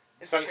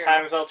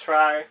 Sometimes I'll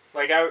try.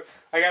 Like I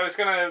was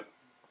gonna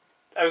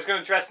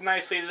dress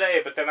nicely today,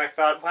 but then I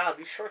thought, wow,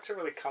 these shorts are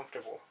really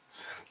comfortable.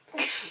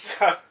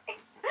 So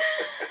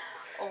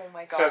oh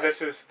my god. So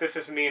this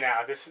is me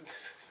now. This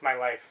is my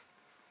life.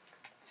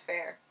 It's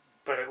fair.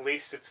 But at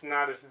least it's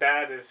not as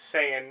bad as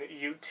saying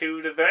you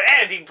two to the...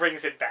 And he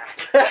brings it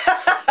back.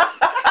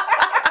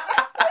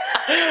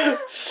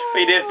 But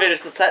you didn't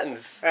finish the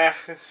sentence.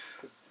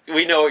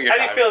 We know what you're talking about. How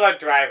do you feel about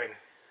driving?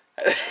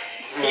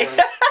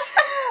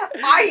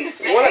 I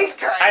used to hate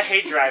driving. I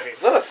hate driving.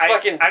 What a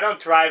fucking... I don't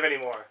drive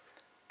anymore.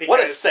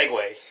 What a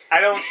segue. I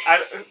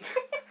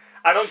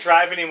don't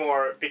drive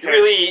anymore because... You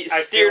really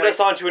steered us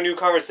onto a new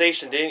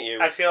conversation, didn't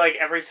you? I feel like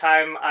every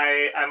time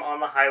I'm on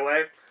the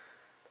highway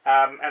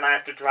and I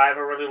have to drive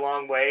a really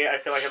long way, I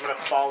feel like I'm going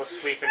to fall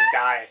asleep and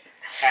die.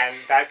 And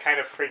that kind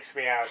of freaks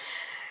me out.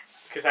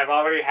 Because I've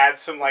already had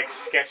some, like,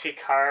 sketchy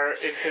car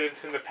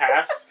incidents in the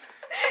past.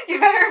 You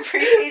better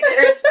appreciate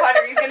Jared's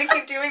punter. He's going to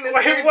keep doing this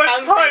weird what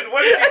tongue pun? thing.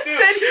 What did you do?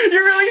 I said you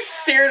really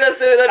steered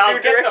us in a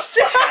new Get direction.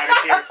 the fuck out of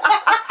here.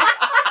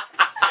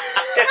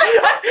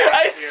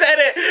 I said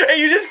it, and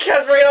you just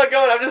kept right on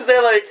going. I'm just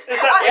there like...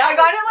 I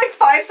got it like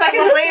 5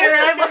 seconds later,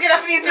 and I look at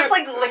him, and he's just,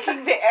 like,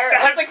 licking the air.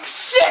 I was like,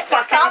 shit,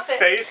 stop it.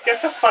 Face, get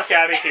the fuck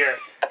out of here.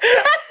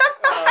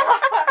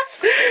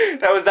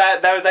 That was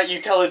that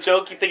you tell a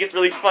joke, you think it's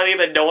really funny,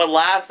 but no one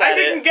laughs at it. I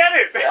didn't get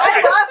it.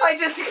 I laugh, I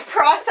just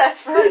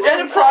process for a You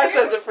had to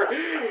process it for...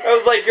 It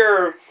was like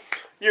your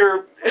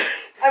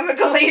I'm a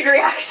delayed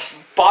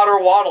reaction. Botter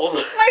waddled.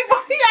 My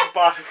body,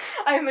 But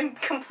I'm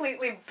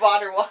completely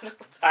botter waddled.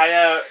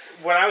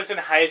 when I was in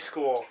high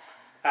school,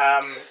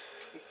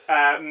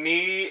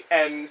 me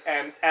and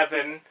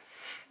Evan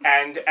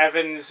and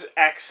Evan's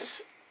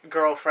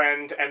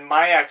ex-girlfriend and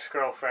my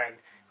ex-girlfriend,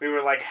 we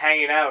were like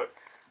hanging out.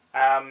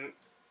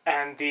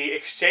 And the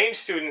exchange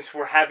students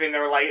were having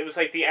their, like, it was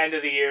like the end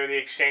of the year, the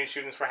exchange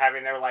students were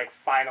having their, like,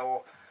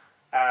 final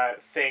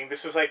thing.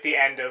 This was like the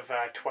end of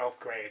 12th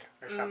grade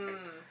or something.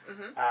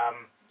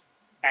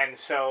 And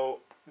so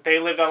they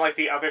lived on, like,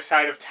 the other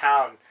side of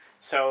town.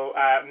 So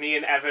me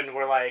and Evan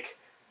were like,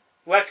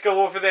 let's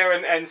go over there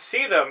and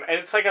see them. And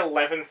it's like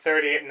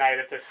 11:30 at night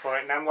at this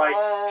point. And I'm like,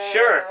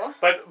 sure.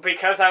 But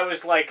because I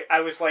was like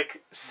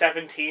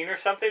 17 or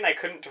something, I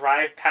couldn't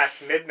drive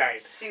past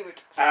midnight.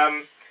 Shoot.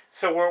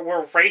 So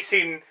we're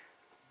racing,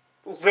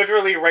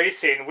 literally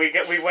racing.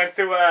 We went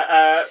through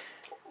a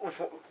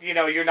you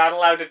know, you're not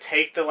allowed to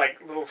take the,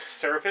 like, little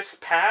service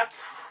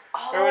paths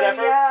or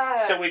whatever. Yeah.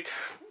 So we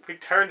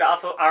turned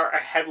off our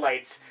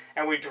headlights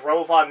and we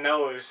drove on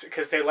those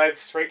because they led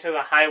straight to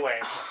the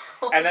highway.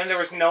 And then there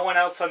was no one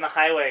else on the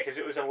highway because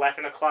it was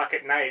 11 o'clock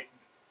at night.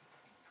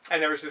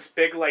 And there was this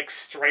big, like,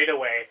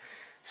 straightaway.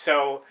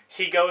 So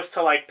he goes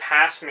to, like,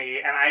 pass me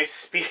and I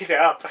speed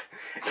up.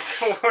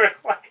 So we're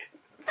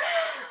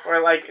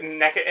like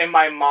naked in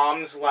my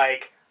mom's,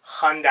 like,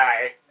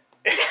 Hyundai.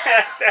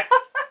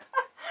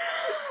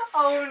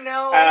 Oh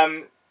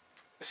no.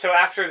 So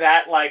after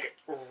that, like,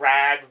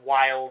 rad,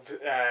 wild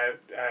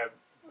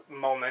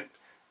moment,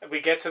 we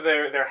get to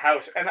their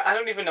house, and I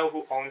don't even know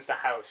who owns the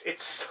house.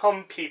 It's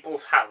some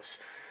people's house.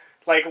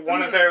 Like,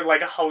 one of their,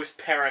 like, host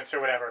parents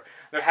or whatever.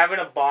 They're having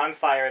a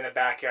bonfire in the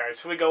backyard.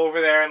 So we go over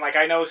there, and, like,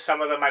 I know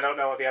some of them, I don't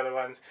know the other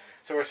ones.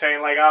 So we're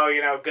saying, like, oh,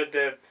 you know, good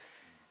to,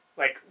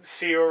 like,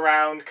 see you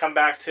around, come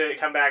back to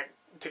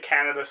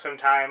Canada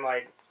sometime,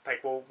 like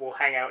we'll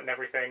hang out and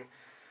everything.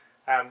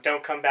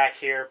 Don't come back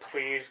here,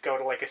 please. Go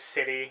to, like, a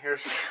city or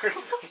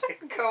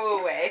something. Go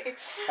away.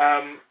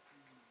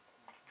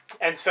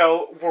 And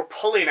so we're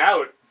pulling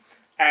out,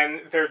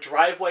 and their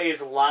driveway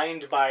is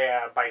lined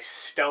by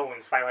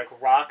stones, by like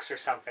rocks or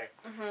something.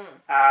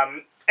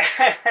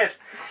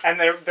 And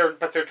their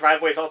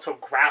driveway is also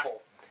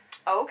gravel.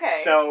 Okay.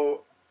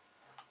 So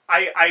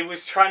I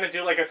was trying to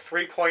do like a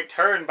 3-point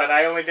turn, but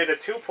I only did a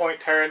 2-point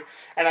turn,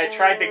 and I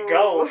tried to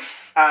go,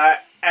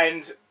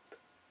 and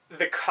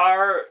the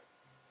car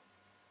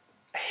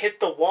hit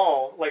the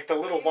wall, like the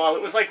little wall.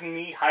 It was like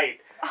knee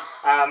height,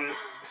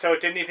 so it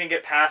didn't even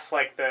get past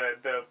like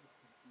the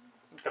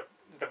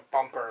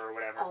bumper or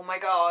whatever. Oh my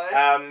gosh.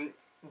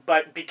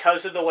 But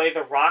because of the way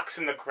the rocks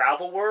and the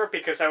gravel were,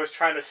 because I was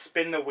trying to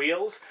spin the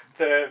wheels,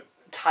 the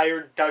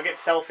tire dug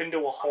itself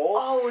into a hole.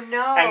 Oh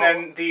no. And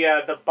then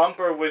the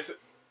bumper was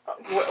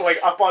like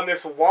up on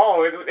this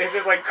wall.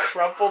 It like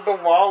crumpled the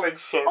wall and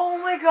shit. Oh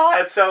my god.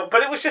 And so,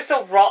 but it was just a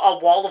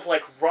wall of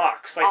like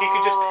rocks. Like you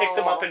could just pick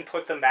them up and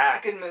put them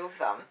back. You could move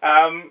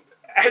them.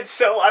 And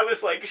so I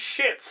was like,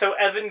 shit. So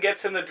Evan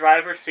gets in the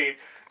driver's seat,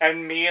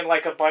 and me and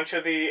like a bunch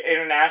of the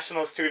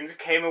international students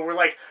came, and we're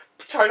like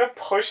trying to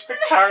push the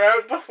car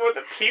out before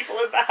the people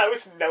in the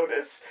house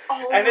notice.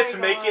 Oh and my it's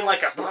making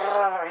like gosh. a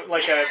brrr,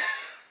 like a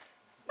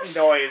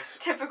noise.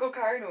 Typical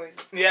car noise.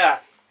 Yeah.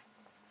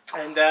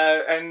 And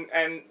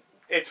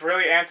it's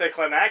really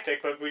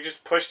anticlimactic, but we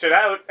just pushed it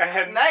out,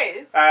 and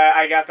Nice.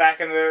 I got back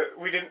in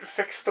we didn't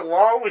fix the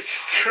wall, we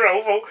just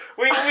drove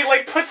we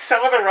like put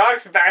some of the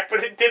rocks back,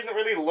 but it didn't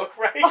really look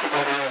right.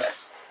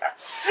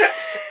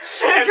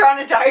 Should have drawn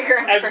a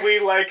diagram And first. we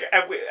like,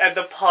 and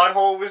the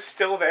pothole was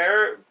still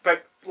there,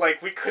 but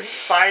like we couldn't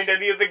find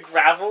any of the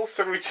gravel,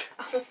 so we just...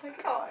 Oh my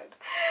god.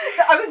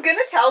 I was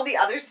gonna tell the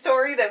other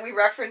story that we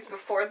referenced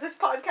before this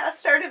podcast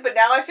started, but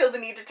now I feel the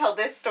need to tell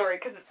this story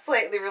because it's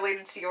slightly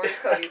related to yours,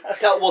 Cody.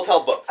 We'll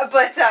tell both.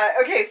 But,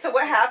 okay, so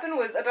what happened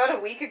was about a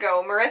week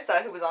ago,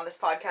 Marissa, who was on this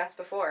podcast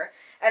before,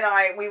 and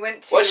we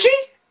went to... Was she?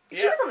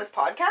 She was on this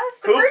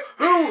podcast?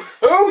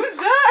 Who's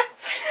that?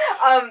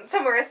 So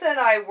Marissa and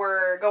I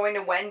were going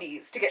to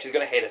Wendy's to get... She's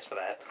gonna hate us for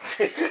that.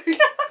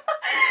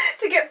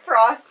 to get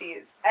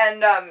Frosties,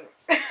 and,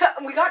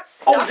 we got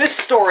stuck. Oh, this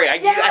story! I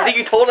think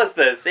you told us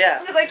this, yeah.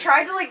 Because I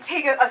tried to, like,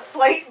 take a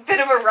slight bit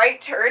of a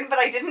right turn, but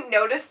I didn't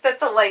notice that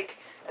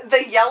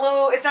the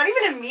yellow, it's not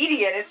even a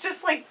median, it's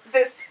just, like,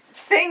 this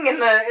thing in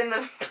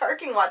the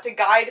parking lot to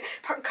guide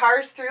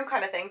cars through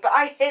kind of thing, but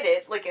I hit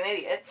it like an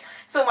idiot.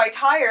 So my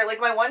tire, like,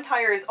 my one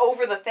tire is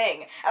over the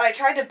thing, and I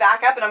tried to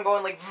back up, and I'm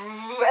going, like,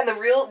 and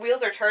the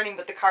wheels are turning,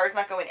 but the car's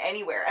not going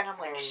anywhere, and I'm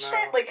like,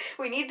 shit, like,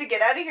 we need to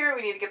get out of here,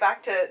 we need to get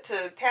back to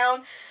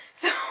town.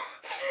 So,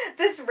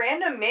 this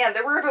random man,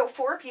 there were about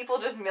 4 people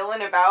just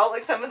milling about,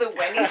 like, some of the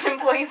Wendy's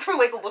employees were,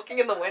 like, looking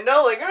in the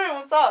window, like, hey,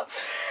 what's up?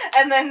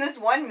 And then this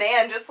one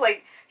man just,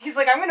 like, he's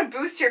like, I'm gonna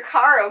boost your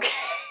car, okay?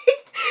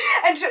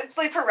 And, just,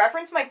 like, for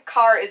reference, my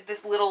car is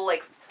this little,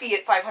 like,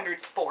 Fiat 500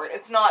 Sport.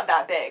 It's not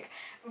that big.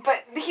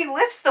 But he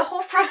lifts the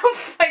whole front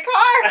of my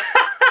car.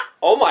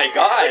 Oh my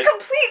god. A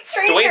complete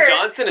stranger. Dwayne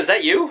Johnson, is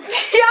that you?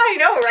 Yeah, I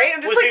know, right?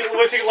 I'm just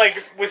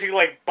was he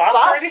like buff,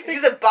 buff? or anything?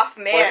 He's a buff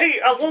man. Was he?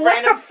 This Well, what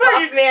random the fuck?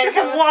 buff man Just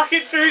comes-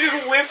 walking through,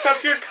 just lifts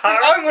up your He's car.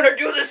 like, I'm gonna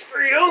do this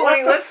for you. What And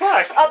he the lifts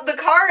fuck? up the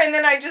car, and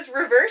then I just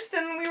reversed,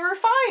 and we were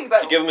fine.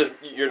 But Did you give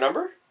him your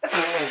number?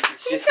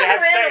 he You kind have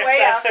of ran away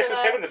have after sex with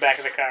that. him in the back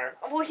of the car.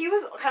 Well, he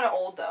was kind of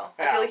old though.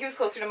 I Yeah. feel like he was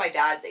closer to my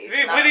dad's age. Dude,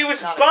 and but he that's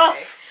was not buff.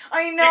 okay.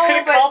 I You know, could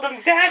have but called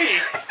him daddy.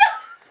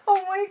 oh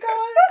my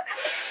god,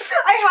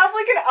 I have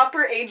like an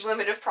upper age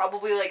limit of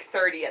probably like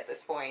 30 at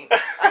this point.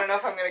 I don't know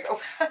if I'm gonna go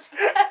past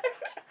that.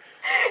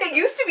 It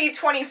used to be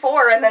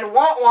 24, and then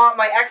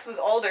my ex was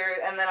older,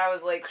 and then I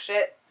was like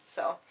shit.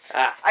 So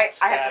I had to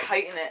sad.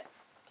 heighten it,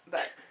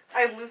 but I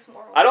have loose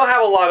morals. I don't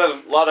have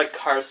a lot of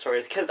car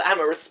stories because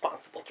I'm a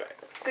responsible driver.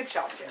 Good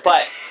job, Jared.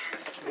 But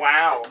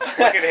Wow, look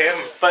at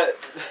him. But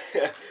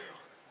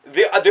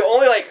the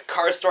only like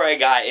car story I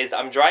got is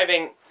I'm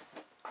driving.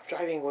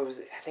 What was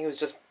it? I think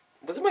it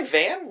was it my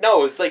van?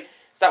 No, it was like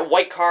it's that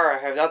white car I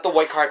have, not the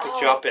white car I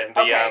picked you up in.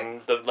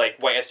 The like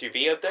white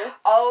SUV out there.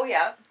 Oh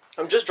yeah.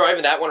 I'm just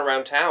driving that one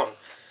around town,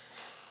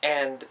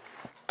 and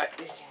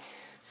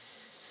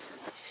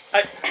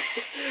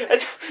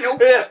Nope.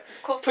 Yeah.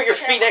 Close Put to your the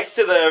feet camera. next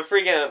to the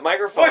freaking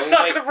microphone. Well, it's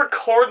not gonna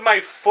record my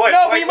foot.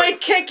 No, Like, we might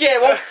kick it.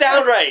 It won't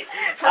sound right.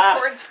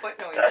 Records foot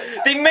noises.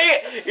 They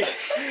may.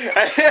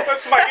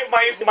 What's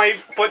my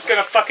foot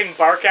gonna fucking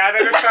bark at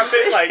it or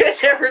something? Like, You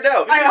never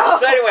know. I know.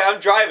 So anyway, I'm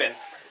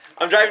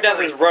driving down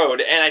this road,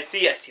 and I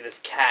see this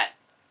cat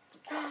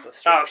across the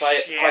street. Oh, so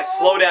I shit.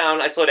 slow down.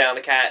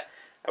 The cat.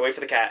 I wait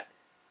for the cat.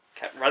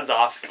 Cat runs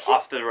off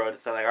the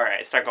road. So I'm like, all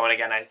right, start going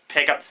again. I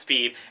pick up the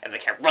speed, and the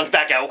cat runs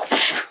back out.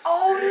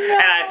 Oh no.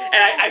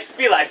 And I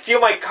feel it. I feel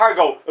my car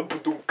go.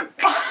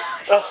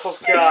 oh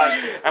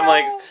god. I'm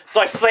like,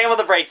 so I slam on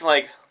the brakes. I'm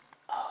like,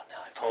 oh no!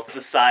 I pull to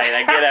the side.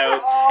 I get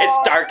out.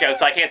 It's dark out,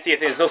 so I can't see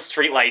anything. There's no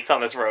street lights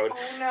on this road. Oh,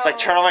 no. So I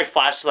turn on my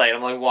flashlight.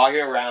 I'm like walking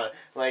around,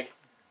 like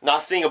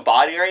not seeing a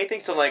body or anything.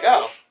 So I'm like,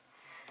 oh,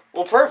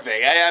 well,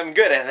 perfect. I'm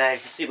good. And then I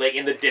just see like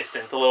in the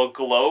distance a little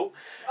glow.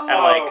 And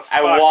like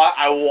Oh,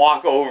 I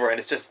walk over, and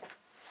it's just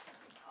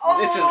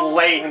Oh,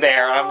 laying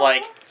there. And I'm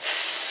like,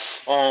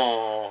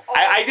 oh.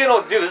 I didn't know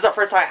what to do. This is the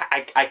first time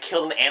I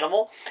killed an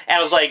animal, and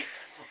I was like,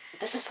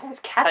 this is someone's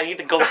cat. I need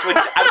to go to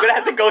I'm gonna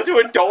have to go to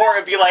a door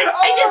and be like,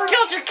 I just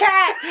killed your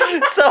cat.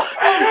 So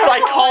I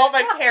call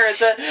my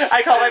parents.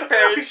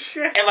 Oh,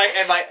 shit. And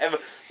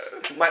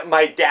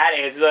my dad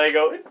answers. And I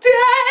go, Dad, I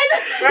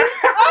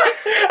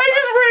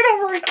just ran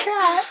over a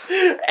cat.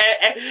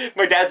 And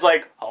my dad's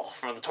like, oh,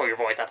 from the tone of your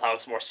voice, I thought it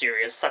was more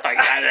serious. I thought you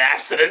had an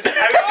accident.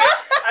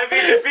 I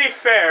mean, to be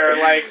fair,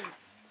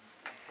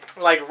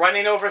 like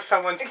running over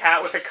someone's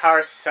cat with a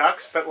car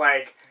sucks, but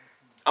like.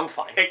 I'm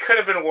fine. It could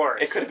have been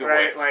worse. It could have been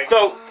right? worse. Like,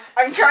 so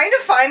I'm trying to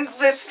find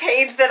this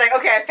page that I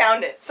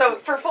found it. So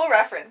for full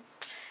reference,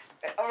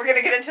 we're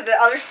gonna get into the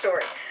other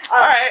story. All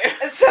right.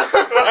 So. All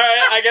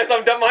right. I guess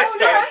I'm done my Oh,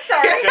 story. no, I'm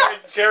sorry.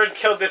 Jared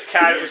killed this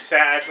cat. It was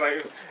sad.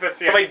 Like that's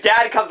the So my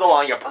dad comes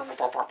along. You go, what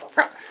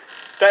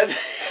the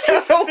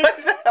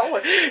hell?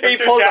 And he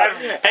your pulls dad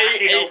up.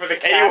 backing over the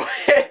cat?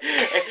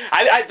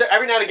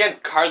 Every now and again,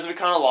 cars would be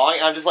coming along,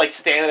 and I'm just like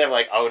standing there,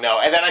 like, oh no.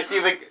 And then I see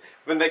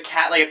when the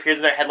cat like appears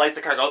in their headlights,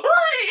 the car goes.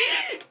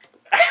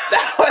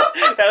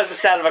 that was the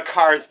sound of a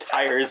car's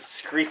tires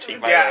screeching.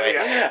 By the way.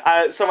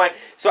 Yeah. So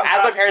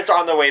as my parents are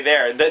on their way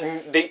there,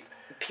 the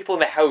people in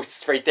the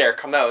house right there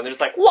come out and they're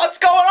just like, "What's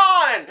going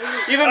on?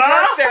 You've been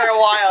parked there a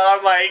while." And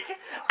I'm like,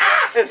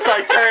 ah! And so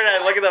I turn and I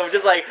look at them,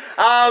 just like,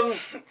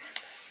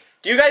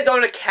 do you guys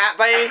own a cat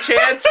by any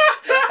chance?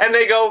 And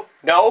they go,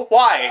 no,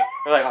 why?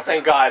 They're like, oh,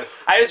 thank God.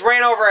 I just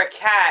ran over a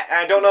cat and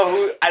I don't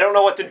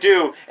know what to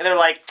do. And they're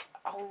like,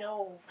 oh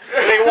no.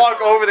 And they walk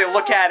over, they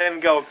look at it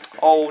and go,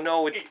 oh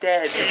no, it's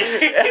dead.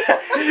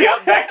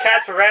 Yep, that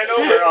cat's ran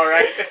over,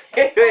 alright.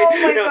 Oh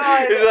my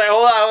God. She's like,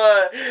 hold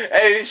on.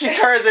 And she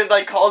turns and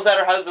like calls out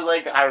her husband,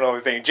 like, I don't know what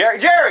he's thinking.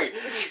 Jerry,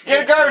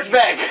 get a garbage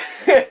bag.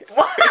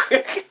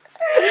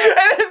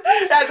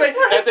 And that's like,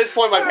 at this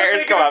point, my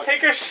parents come up.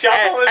 Take a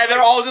shovel and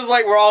they're all just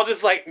like, we're all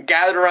just like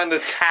gathered around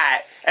this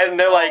cat. And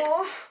they're like,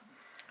 Oh.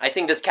 I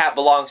think this cat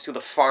belongs to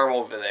the farm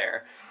over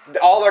there.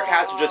 All their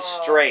cats are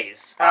just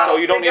strays, so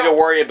you don't need to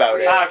worry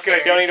about it. Ah, good.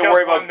 You don't need to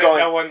worry about going.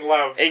 No one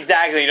loves.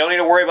 Exactly. You don't need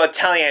to worry about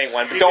telling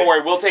anyone. But don't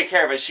worry, we'll take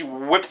care of it. She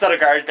whips out a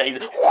garbage bag.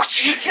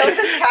 You killed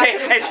this cat.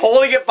 And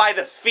holding it by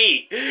the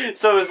feet.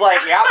 So it was like,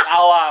 yeah,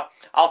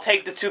 I'll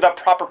take this to the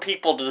proper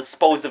people to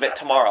dispose of it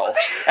tomorrow.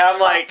 And I'm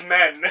like,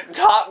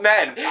 top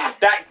men.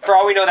 That for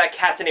all we know, that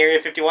cat's in Area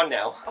 51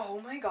 now.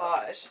 Oh my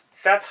gosh.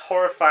 That's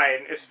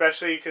horrifying,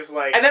 especially because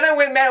like. And then I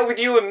went and met with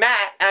you and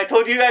Matt, and I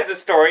told you guys a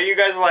story. You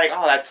guys were like,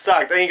 "Oh, that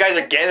sucked." And you guys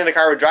are getting in the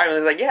car, we're driving.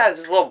 And they're like, "Yeah, it's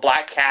this little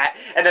black cat."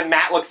 And then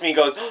Matt looks at me and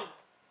goes, oh,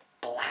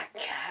 "Black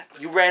cat?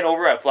 You ran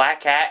over a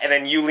black cat?" And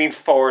then you lean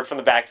forward from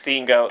the back seat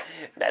and go,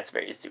 "That's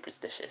very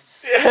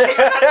superstitious." He's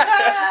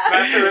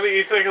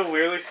like a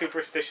weirdly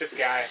superstitious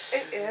guy.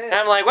 It is. And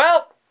I'm like,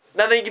 well,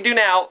 nothing you can do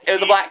now. It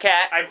was a black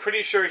cat. I'm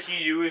pretty sure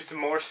he used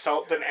more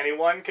salt than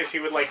anyone because he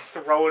would like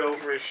throw it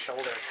over his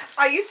shoulder.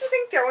 I used to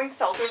think throwing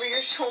salt over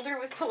your shoulder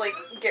was to like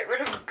get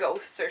rid of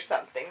ghosts or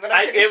something, but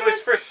It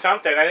was for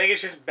something. I think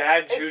it's just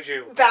bad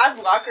juju. It's bad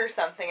luck or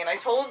something. And I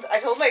told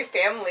my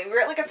family, we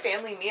were at like a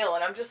family meal,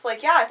 and I'm just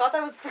like, yeah, I thought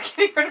that was for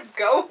getting rid of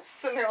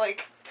ghosts, and they're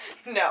like,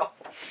 no.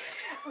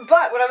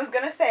 But what I was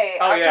gonna say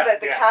after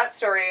the cat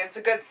story, it's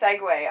a good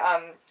segue.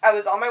 I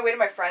was on my way to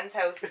my friend's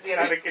house the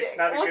other day. It's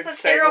not a good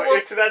segue. Terrible...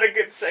 It's not a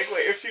good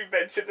segue if you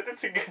mentioned that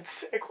it's a good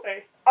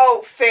segue.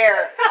 Oh,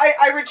 fair.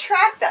 I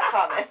retract that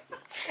comment.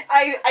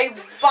 I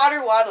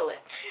water waddle it.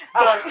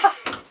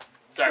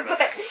 Sorry about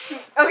that.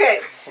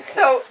 Okay,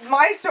 so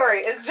my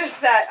story is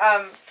just that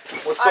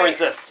What story is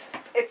this?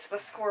 It's the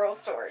squirrel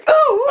story.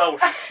 Oh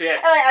shit!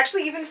 And I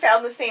actually even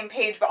found the same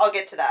page, but I'll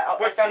get to that.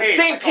 What I found page?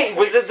 Same page.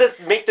 Was it this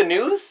make the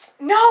news?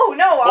 No,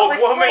 I'll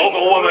explain.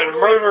 Woman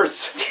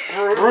murders.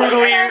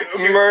 Brutally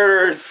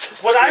murders.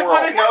 What I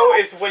want to No. know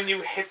is when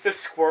you hit the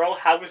squirrel,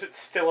 how is it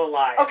still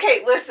alive?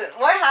 Okay, listen.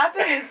 What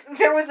happened is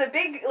there was a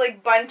big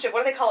bunch of,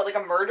 what do they call it? Like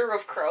a murder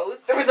of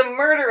crows. There was a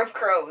murder of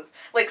crows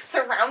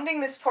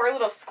surrounding this poor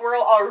little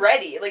squirrel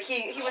already. Like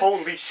he was.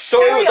 Holy shit!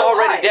 So it was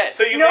already alive. dead.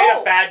 So you No.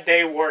 made a bad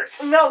day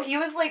worse. No, he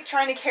was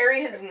trying to carry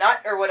his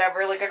nut or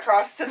whatever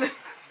across to the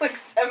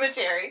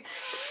cemetery.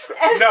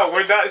 And No,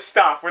 we're not.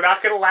 Stop. We're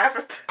not gonna laugh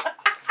at that.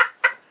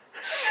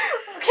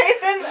 okay,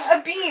 then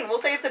a bean. We'll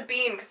say it's a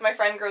bean because my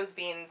friend grows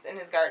beans in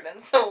his garden,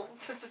 so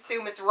let's just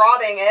assume it's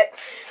rotting it.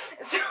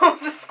 So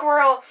the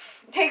squirrel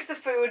takes the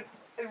food,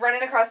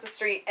 running across the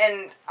street,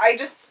 and I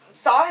just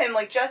saw him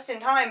just in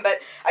time, but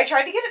I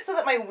tried to get it so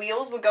that my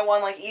wheels would go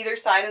on either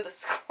side of the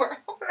squirrel,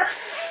 but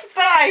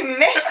I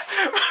missed.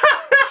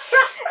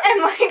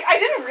 And I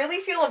didn't really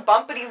feel a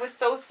bump, but he was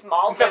so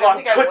small that I don't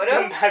think I would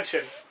have.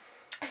 Imagine.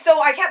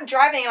 So I kept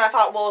driving and I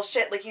thought, well,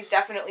 shit, he's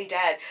definitely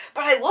dead.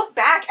 But I look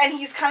back and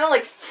he's kind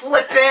of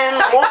flipping.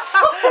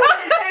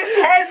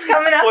 His head's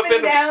coming up Flipping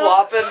and down.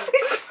 flopping.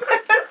 He's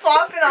flipping,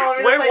 flopping all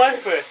over Where the place.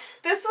 was this?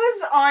 This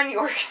was on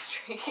York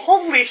Street.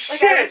 Holy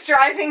shit! I was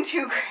driving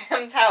to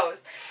Graham's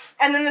house.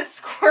 And then the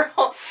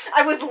squirrel,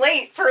 I was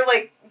late for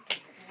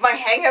my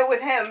hangout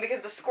with him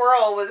because the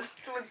squirrel was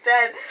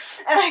dead,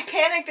 and I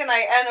panicked and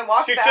I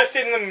walked So you're back. just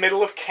in the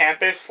middle of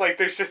campus, like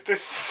there's just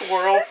this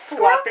squirrel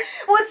Squirrel? flopping.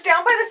 Well, it's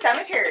down by the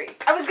cemetery.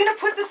 I was gonna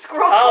put the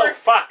squirrel Oh,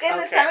 corpse fuck, in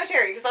the okay.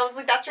 cemetery because I was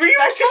like, that's Were you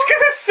respectful. just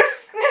gonna?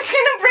 I was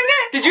gonna bring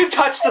it. Did you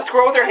touch the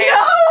squirrel with your hand?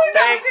 No,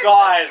 Thank it's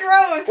God.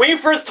 gross. When you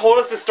first told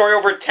us the story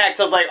over text,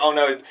 I was like, oh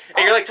no. And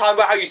you're like talking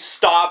about how you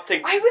stopped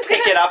to I was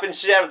pick gonna- it up and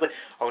shit. I was like,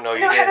 oh no, you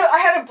No, didn't. I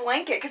had a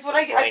blanket because what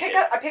I do, I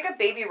Blanket. pick up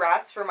baby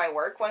rats for my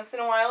work once in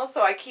a while.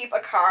 So I keep a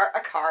car.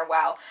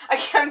 Wow,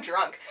 I'm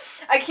drunk.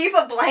 I keep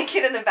a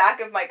blanket in the back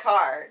of my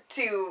car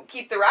to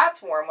keep the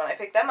rats warm when I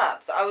pick them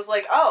up. So I was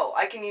like, oh,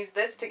 I can use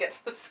this to get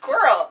the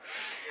squirrel.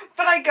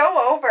 But I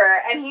go over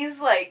and he's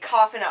like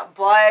coughing up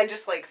blood,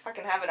 just like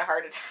fucking having a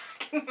heart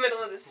attack in the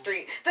middle of the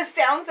street. The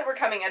sounds that were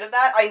coming out of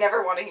that, I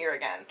never want to hear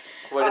again.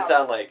 What does it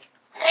sound like?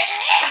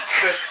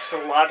 The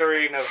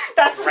slaughtering of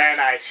That's-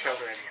 Ranai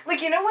children.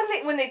 Like, you know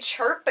when they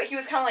chirp, but he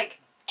was kind of like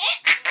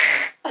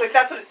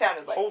that's what it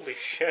sounded like. Holy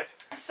shit.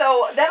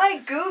 So then I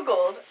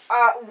Googled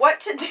what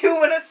to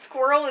do when a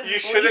squirrel is You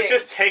should bleeding. have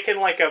just taken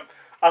like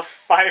a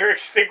fire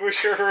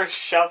extinguisher or a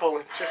shovel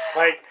and just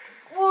like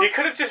Well, you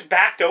could have just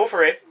backed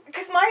over it.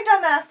 because my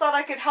dumbass thought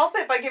I could help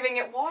it by giving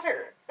it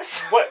water.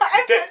 So What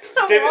I did- put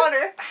some did it-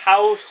 water.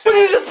 How What,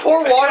 simple? did you just pour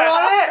water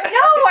on it?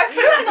 No, I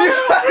put it in the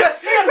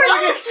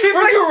little... She's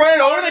First like- you ran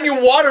it over, then you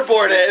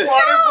waterboard it.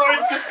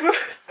 Waterboard's just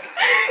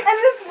And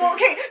this, well,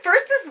 okay,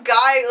 first this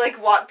guy,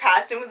 like, walked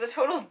past and was a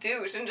total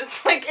douche and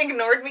just, like,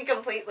 ignored me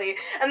completely.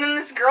 And then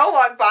this girl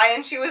walked by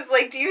and she was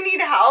like, do you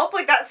need help?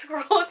 Like, that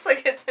squirrel looks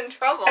like it's in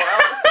trouble.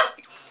 I was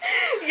like,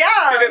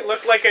 yeah. Did it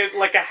look like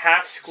a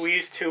half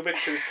squeezed tube of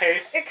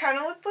toothpaste? It kind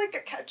of looked like a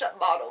ketchup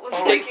bottle was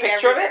Oh. leaking Take a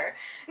picture of it? everywhere.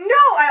 No,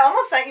 I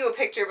almost sent you a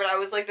picture, but I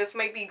was like, this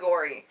might be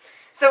gory.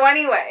 So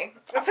anyway,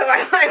 so I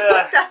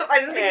looked up. I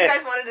didn't think you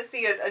guys wanted to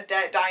see a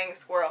dying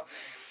squirrel.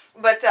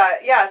 But,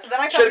 yeah, so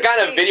then I Should have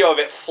gotten a video of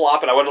it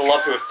flopping. I would have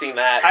loved to have seen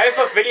that. I have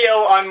a video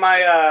on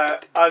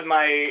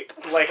my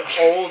like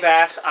old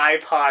ass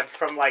iPod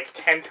from like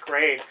 10th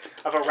grade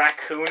of a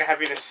raccoon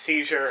having a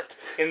seizure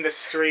in the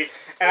street,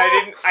 and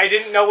I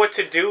didn't know what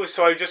to do,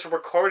 so I just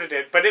recorded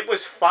it, but it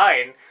was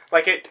fine.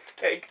 Like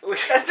That's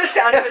the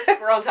sound of a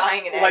squirrel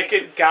dying in like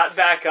agony. it got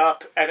back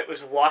up and it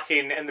was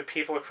walking, and the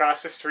people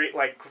across the street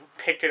like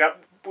picked it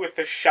up with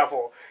the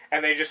shovel,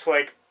 and they just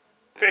like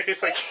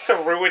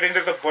threw it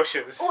into the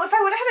bushes. Well, if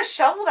I would have had a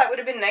shovel, that would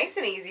have been nice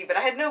and easy, but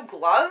I had no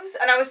gloves,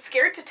 and I was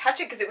scared to touch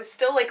it because it was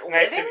still, like, living.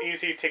 Nice and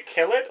easy to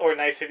kill it, or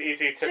nice and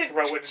easy to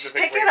throw it into the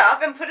pick grate? it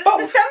up and put it in the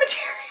Both.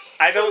 cemetery.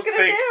 I That's what don't I'm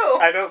gonna think do.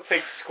 I don't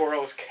think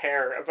squirrels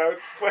care about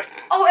what.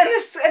 Oh,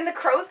 and the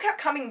crows kept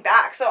coming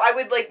back, so I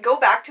would, like, go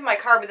back to my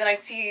car, but then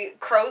I'd see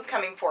crows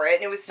coming for it,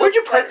 and it was still Where'd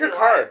you park slightly your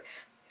car? alive.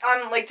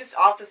 Like, just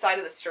off the side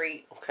of the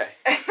street. Okay.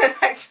 And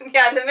then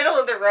yeah, in the middle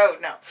of the road,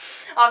 no.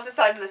 Off the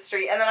side of the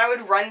street, and then I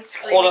would run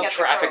screaming Hold up at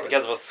traffic the crows.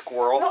 because of a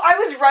squirrel. Well, I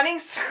was running,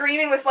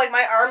 screaming with, like,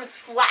 my arms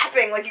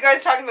flapping. Like, you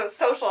guys talking about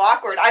social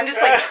awkward. I'm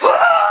just, like,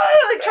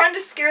 like, trying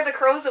to scare the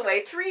crows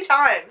away 3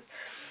 times.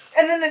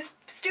 And then this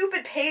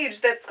stupid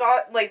page that's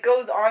got, like,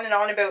 goes on and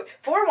on about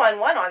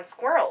 411 on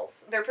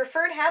squirrels. Their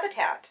preferred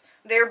habitat.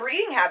 Their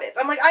breeding habits.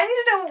 I'm like, I need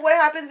to know what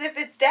happens if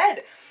it's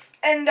dead.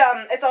 And,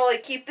 it's all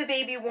like, keep the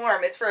baby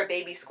warm. It's for a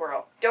baby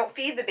squirrel. Don't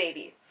feed the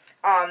baby.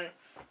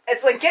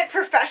 It's like, get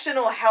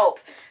professional help.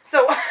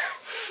 So,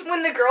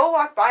 when the girl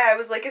walked by, I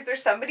was like, is there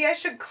somebody I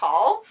should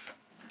call?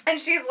 And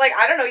she's like,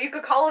 I don't know, you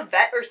could call a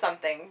vet or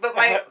something. But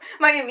my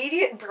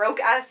immediate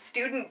broke-ass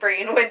student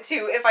brain went to,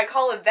 if I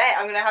call a vet,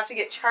 I'm going to have to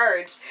get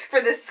charged for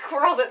this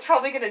squirrel that's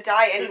probably going to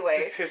die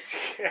anyway.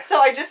 So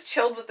I just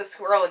chilled with the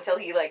squirrel until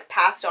he, like,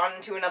 passed on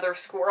into another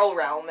squirrel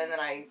realm, and then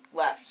I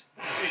left.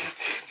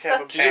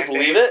 Did you just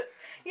leave it?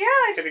 Yeah,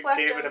 I Could just have left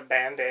gave him. it a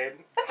band-aid.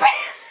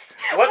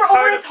 For What over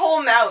part its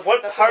whole mouth.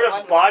 What That's part the of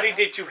blood was body coming out.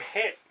 did you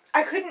hit?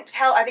 I couldn't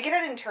tell. I think it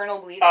had internal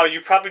bleeding. Oh, you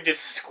probably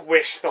just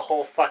squished the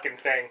whole fucking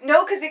thing.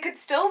 No, because it could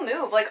still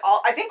move. Like,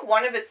 I think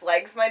one of its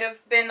legs might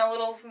have been a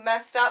little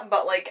messed up,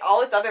 but, like,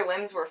 all its other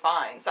limbs were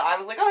fine. So I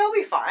was like, oh,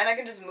 he'll be fine. I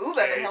can just move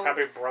him Yeah, and you he'll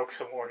probably broke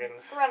some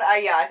organs. run.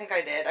 Yeah, I think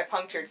I did. I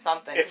punctured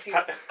something because It's he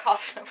was pro-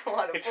 coughing up a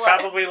lot of It's blood.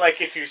 probably like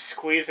if you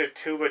squeeze a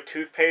tube of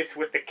toothpaste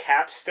with the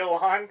cap still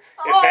on.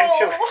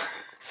 Oh.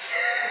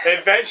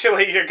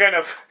 Eventually you're gonna.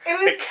 It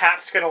was, The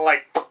cap's gonna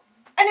like.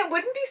 and it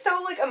wouldn't be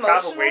so, like,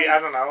 emotionally... Probably, I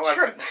don't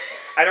know.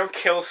 I don't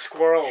kill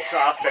squirrels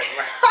often.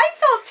 I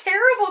felt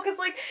terrible because,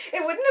 like,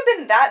 it wouldn't have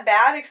been that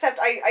bad, except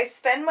I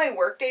spend my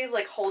work days,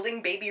 like,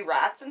 holding baby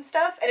rats and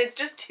stuff, and it's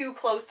just too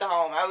close to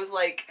home. I was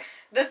like,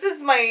 this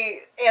is my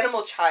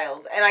animal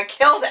child, and I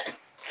killed it.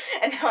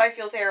 And now I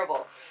feel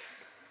terrible.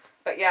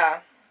 But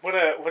yeah, What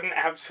an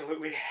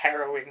absolutely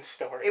harrowing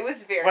story. it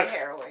was very What-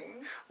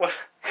 harrowing.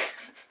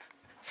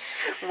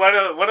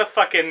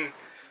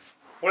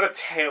 What a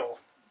tale.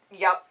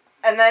 Yep.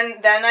 And then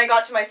I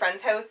got to my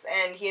friend's house,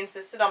 and he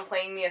insisted on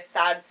playing me a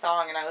sad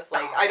song, and I was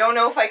like, I don't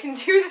know if I can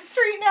do this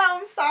right now,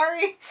 I'm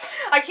sorry.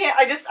 I can't,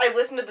 I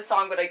listened to the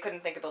song, but I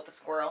couldn't think about the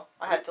squirrel.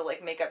 I had to,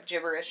 like, make up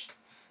gibberish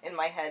in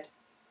my head.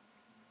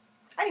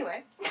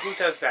 Anyway. Who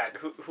does that?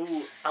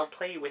 Who? I'll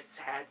play you with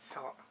sad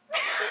song.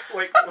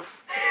 Like.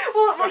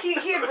 Well, he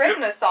had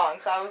written a song,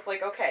 so I was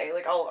like, okay,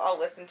 like I'll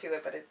listen to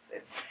it, but it's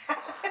sad.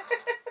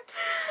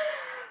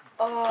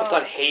 Puts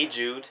on Hey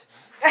Jude.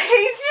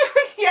 Hey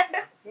Jude,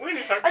 yes.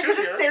 Winnie Hut I should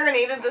have Jr.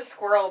 serenaded the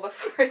squirrel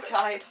before it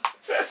died.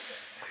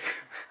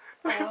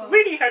 Oh.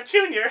 Winnie Hut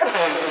Jr.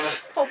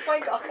 Oh my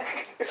god.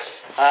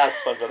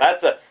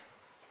 SpongeBob.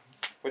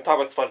 We'll talk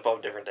about SpongeBob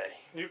a different day.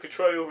 You could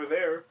try over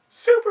there.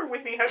 Super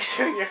Winnie Hut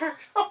Jr.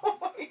 Oh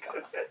my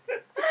god.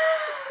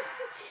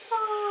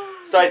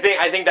 So I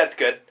think that's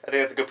good. I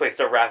think that's a good place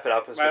to wrap it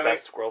up is with that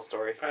squirrel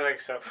story. I think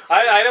so.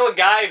 I know a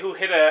guy who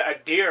hit a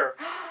deer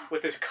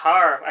with his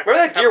car. Remember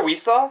that deer we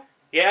saw?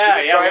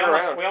 Yeah,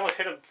 driving we almost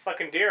hit a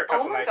fucking deer a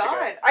couple nights ago. Oh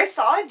my god. I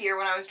saw a deer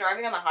when I was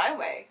driving on the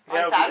highway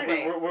on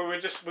Saturday. We were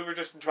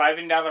just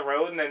driving down the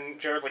road, and then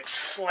Jared like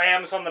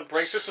slams on the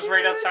brakes. This was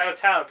right outside of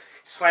town.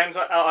 Slams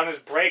on his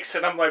brakes,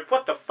 and I'm like,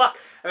 what the fuck?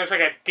 And there's like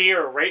a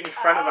deer right in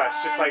front of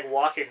us, just like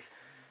walking.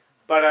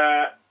 But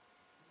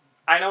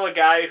I know a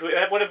guy who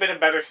that would have been a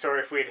better story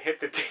if we had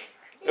hit the deer.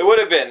 It would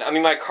have been. I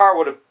mean, my car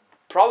would have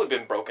probably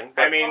been broken.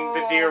 But... I mean,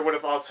 the deer would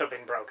have also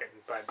been broken,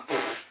 but.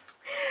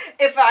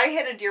 If I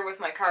hit a deer with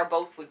my car,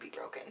 both would be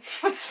broken.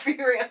 Let's be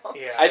real.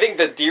 Yeah. I think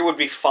the deer would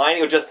be fine.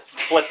 It would just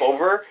flip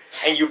over,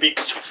 and you'd be.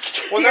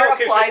 Deer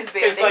applies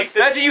bandage. Like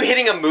imagine you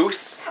hitting a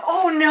moose.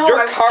 Oh no!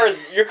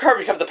 Your car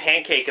becomes a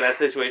pancake in that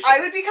situation.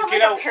 I would become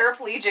like a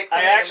paraplegic.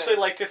 I actually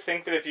like to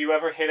think that if you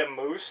ever hit a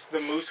moose,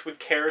 the moose would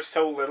care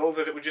so little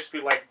that it would just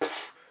be like,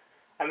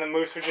 and the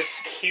moose would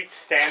just keep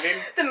standing.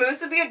 The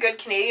moose would be a good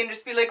Canadian,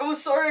 just be like, "Oh,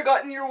 sorry, I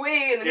got in your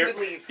way," and then he would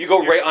leave. You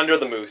go right under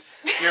the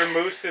moose.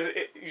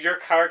 Your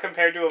car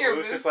compared to a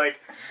moose is like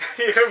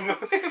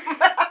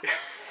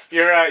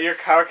your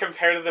car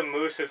compared to the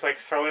moose is like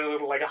throwing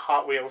a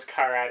Hot Wheels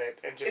car at it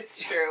and just.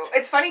 It's true.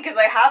 It's funny because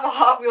I have a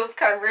Hot Wheels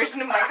car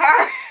version of my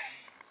car.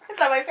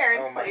 It's at my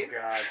parents' place. Oh my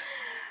god!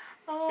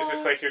 Oh. Is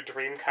this like your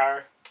dream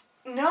car?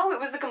 No, it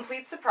was a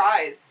complete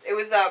surprise. It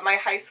was my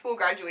high school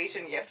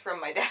graduation gift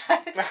from my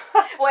dad.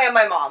 Well, and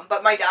my mom,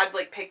 but my dad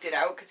like picked it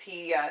out because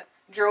he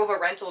drove a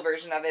rental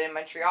version of it in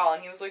Montreal,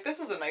 and he was like, "This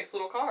is a nice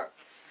little car."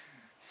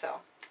 So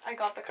I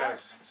got the car.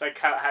 It's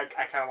like I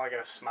kind of want to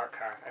get a smart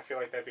car. I feel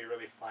like that'd be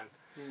really fun.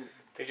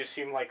 They just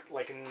seem like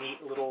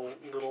neat little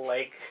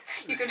like.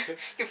 You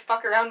could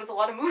fuck around with a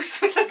lot of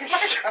moose with a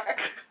smart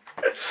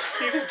car.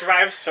 You just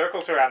drive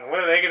circles around them. What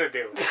are they gonna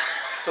do?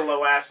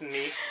 Slow ass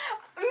meese.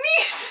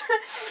 Meese.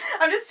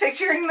 I'm just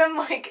picturing them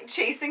like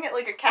chasing it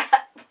like a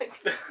cat, like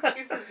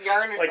chases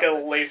yarn or like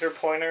something. a laser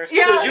pointer.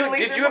 Yeah. So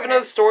did you have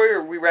another story,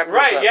 or we wrap this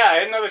Right, up? yeah, I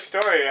had another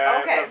story.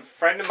 Okay. A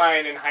friend of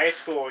mine in high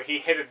school, he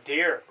hit a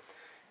deer,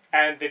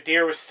 and the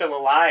deer was still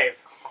alive.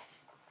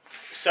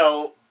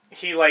 So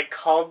he like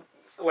called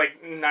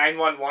like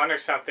 911 or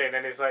something,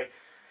 and he's like,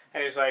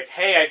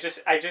 "Hey, I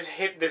just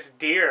hit this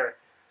deer.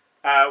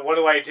 What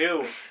do I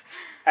do?"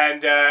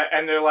 And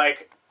they're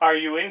like, "Are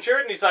you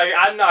injured?" And he's like,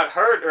 "I'm not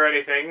hurt or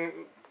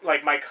anything.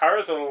 Like my car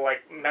is a little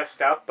like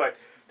messed up, but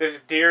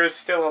this deer is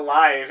still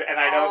alive, and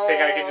I don't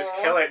think I can just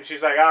kill it." And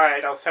she's like, "All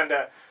right, I'll send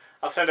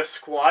a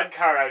squad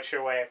car out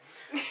your way."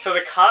 So the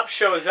cop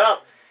shows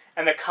up,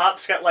 and the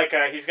cop's got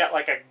he's got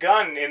a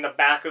gun in the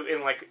back of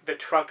the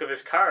trunk of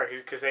his car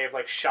because they have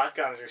like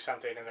shotguns or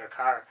something in their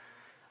car.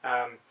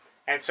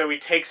 And so he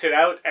takes it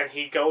out, and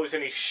he goes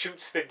and he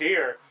shoots the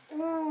deer.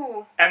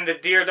 Ooh. And the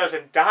deer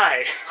doesn't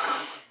die.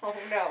 Oh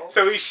no.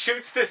 So he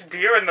shoots this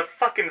deer in the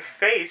fucking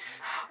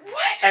face.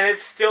 What? And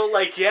it's still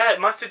it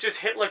must have just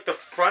hit like the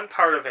front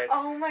part of it.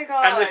 Oh my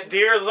god. And this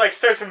deer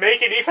starts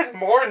making even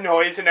more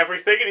noise and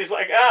everything, and he's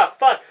like, "Ah,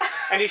 fuck."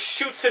 And he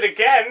shoots it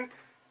again,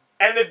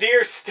 and the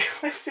deer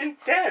still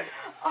isn't dead.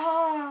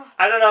 Oh.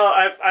 I don't know.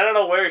 I don't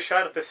know where he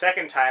shot it the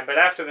second time, but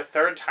after the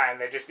third time,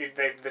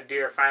 the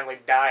deer finally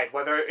died.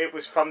 Whether it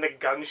was from the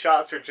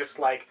gunshots or just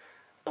like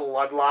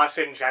blood loss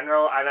in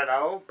general, I don't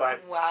know.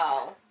 But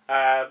wow.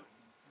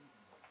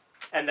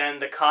 And then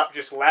the cop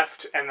just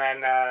left, and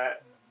then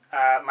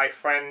my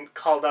friend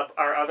called up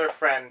our other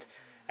friend,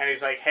 and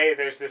he's like, "Hey,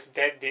 there's this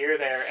dead deer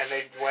there," and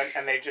they went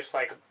and they just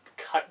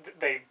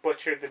they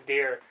butchered the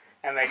deer,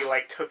 and they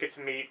took its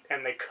meat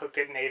and they cooked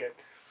it and ate it.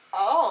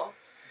 Oh.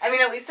 I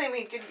mean, at least they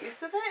made good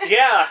use of it.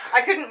 Yeah.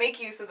 I couldn't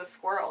make use of the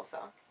squirrel,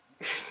 so.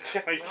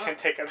 You can't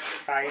take a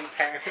frying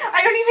pan.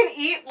 I don't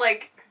even eat,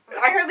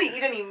 I hardly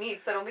eat any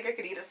meats. I don't think I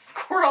could eat a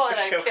squirrel and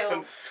I'd kill.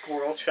 Some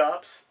squirrel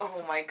chops.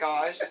 Oh my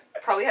gosh.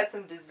 Probably had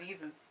some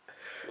diseases.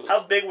 How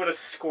big would a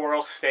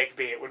squirrel steak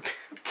be? It would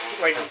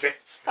be like this.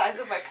 Size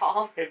of my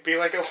palm. It'd be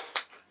like a...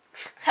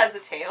 Has a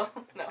tail.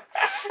 No.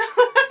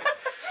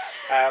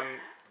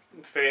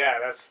 But yeah,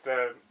 that's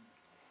the...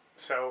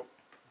 So,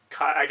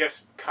 I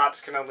guess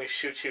cops can only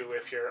shoot you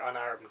if you're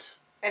unarmed.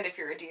 And if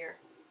you're a deer.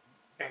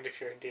 And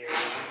if you're a deer.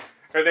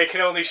 Or they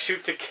can only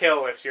shoot to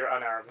kill if you're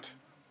unarmed.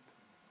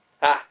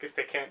 Ah. Because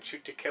they can't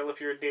shoot to kill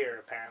if you're a deer,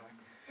 apparently.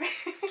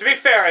 To be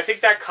fair, I think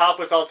that cop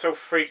was also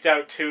freaked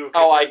out, too.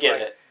 Oh, I get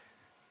it.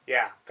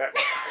 Yeah,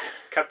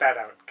 cut that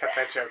out. Cut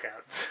that joke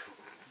out.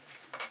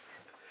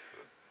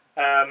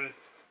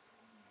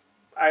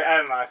 I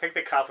don't know. I think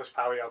the cop was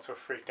probably also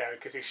freaked out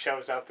because he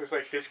shows up. There's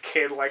like this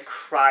kid like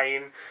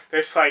crying.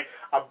 There's like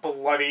a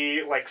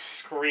bloody like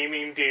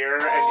screaming deer,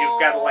 and you've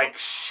got to like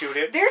shoot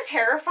it. They're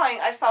terrifying.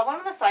 I saw one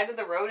on the side of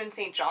the road in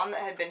St. John that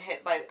had been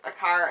hit by a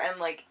car, and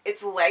like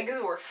its legs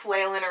were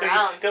flailing around. It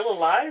was still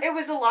alive? It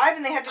was alive,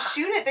 and they had to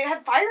shoot it. They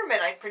had firemen,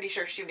 I'm pretty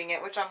sure, shooting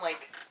it, which I'm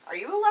like, are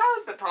you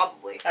allowed? But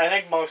probably. I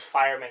think most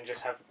firemen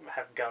just have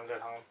guns at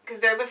home. Because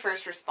they're the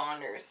first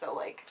responders, so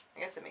like,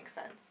 I guess it makes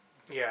sense.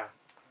 Yeah.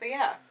 But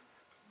yeah.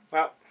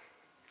 Well,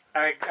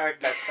 I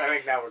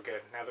think now we're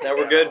good. Now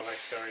we're good. All our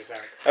stories out.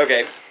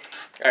 Okay.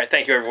 All right.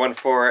 Thank you, everyone,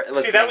 for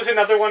listening. See, that was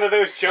another one of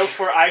those jokes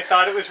where I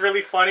thought it was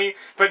really funny,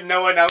 but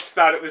no one else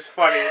thought it was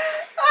funny.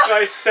 So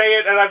I say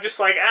it, and I'm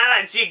just like,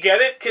 did you get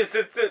it? Because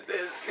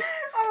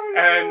Oh,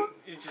 no. and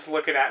you're just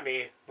looking at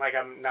me like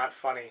I'm not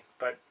funny,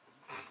 but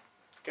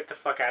get the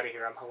fuck out of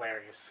here. I'm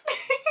hilarious.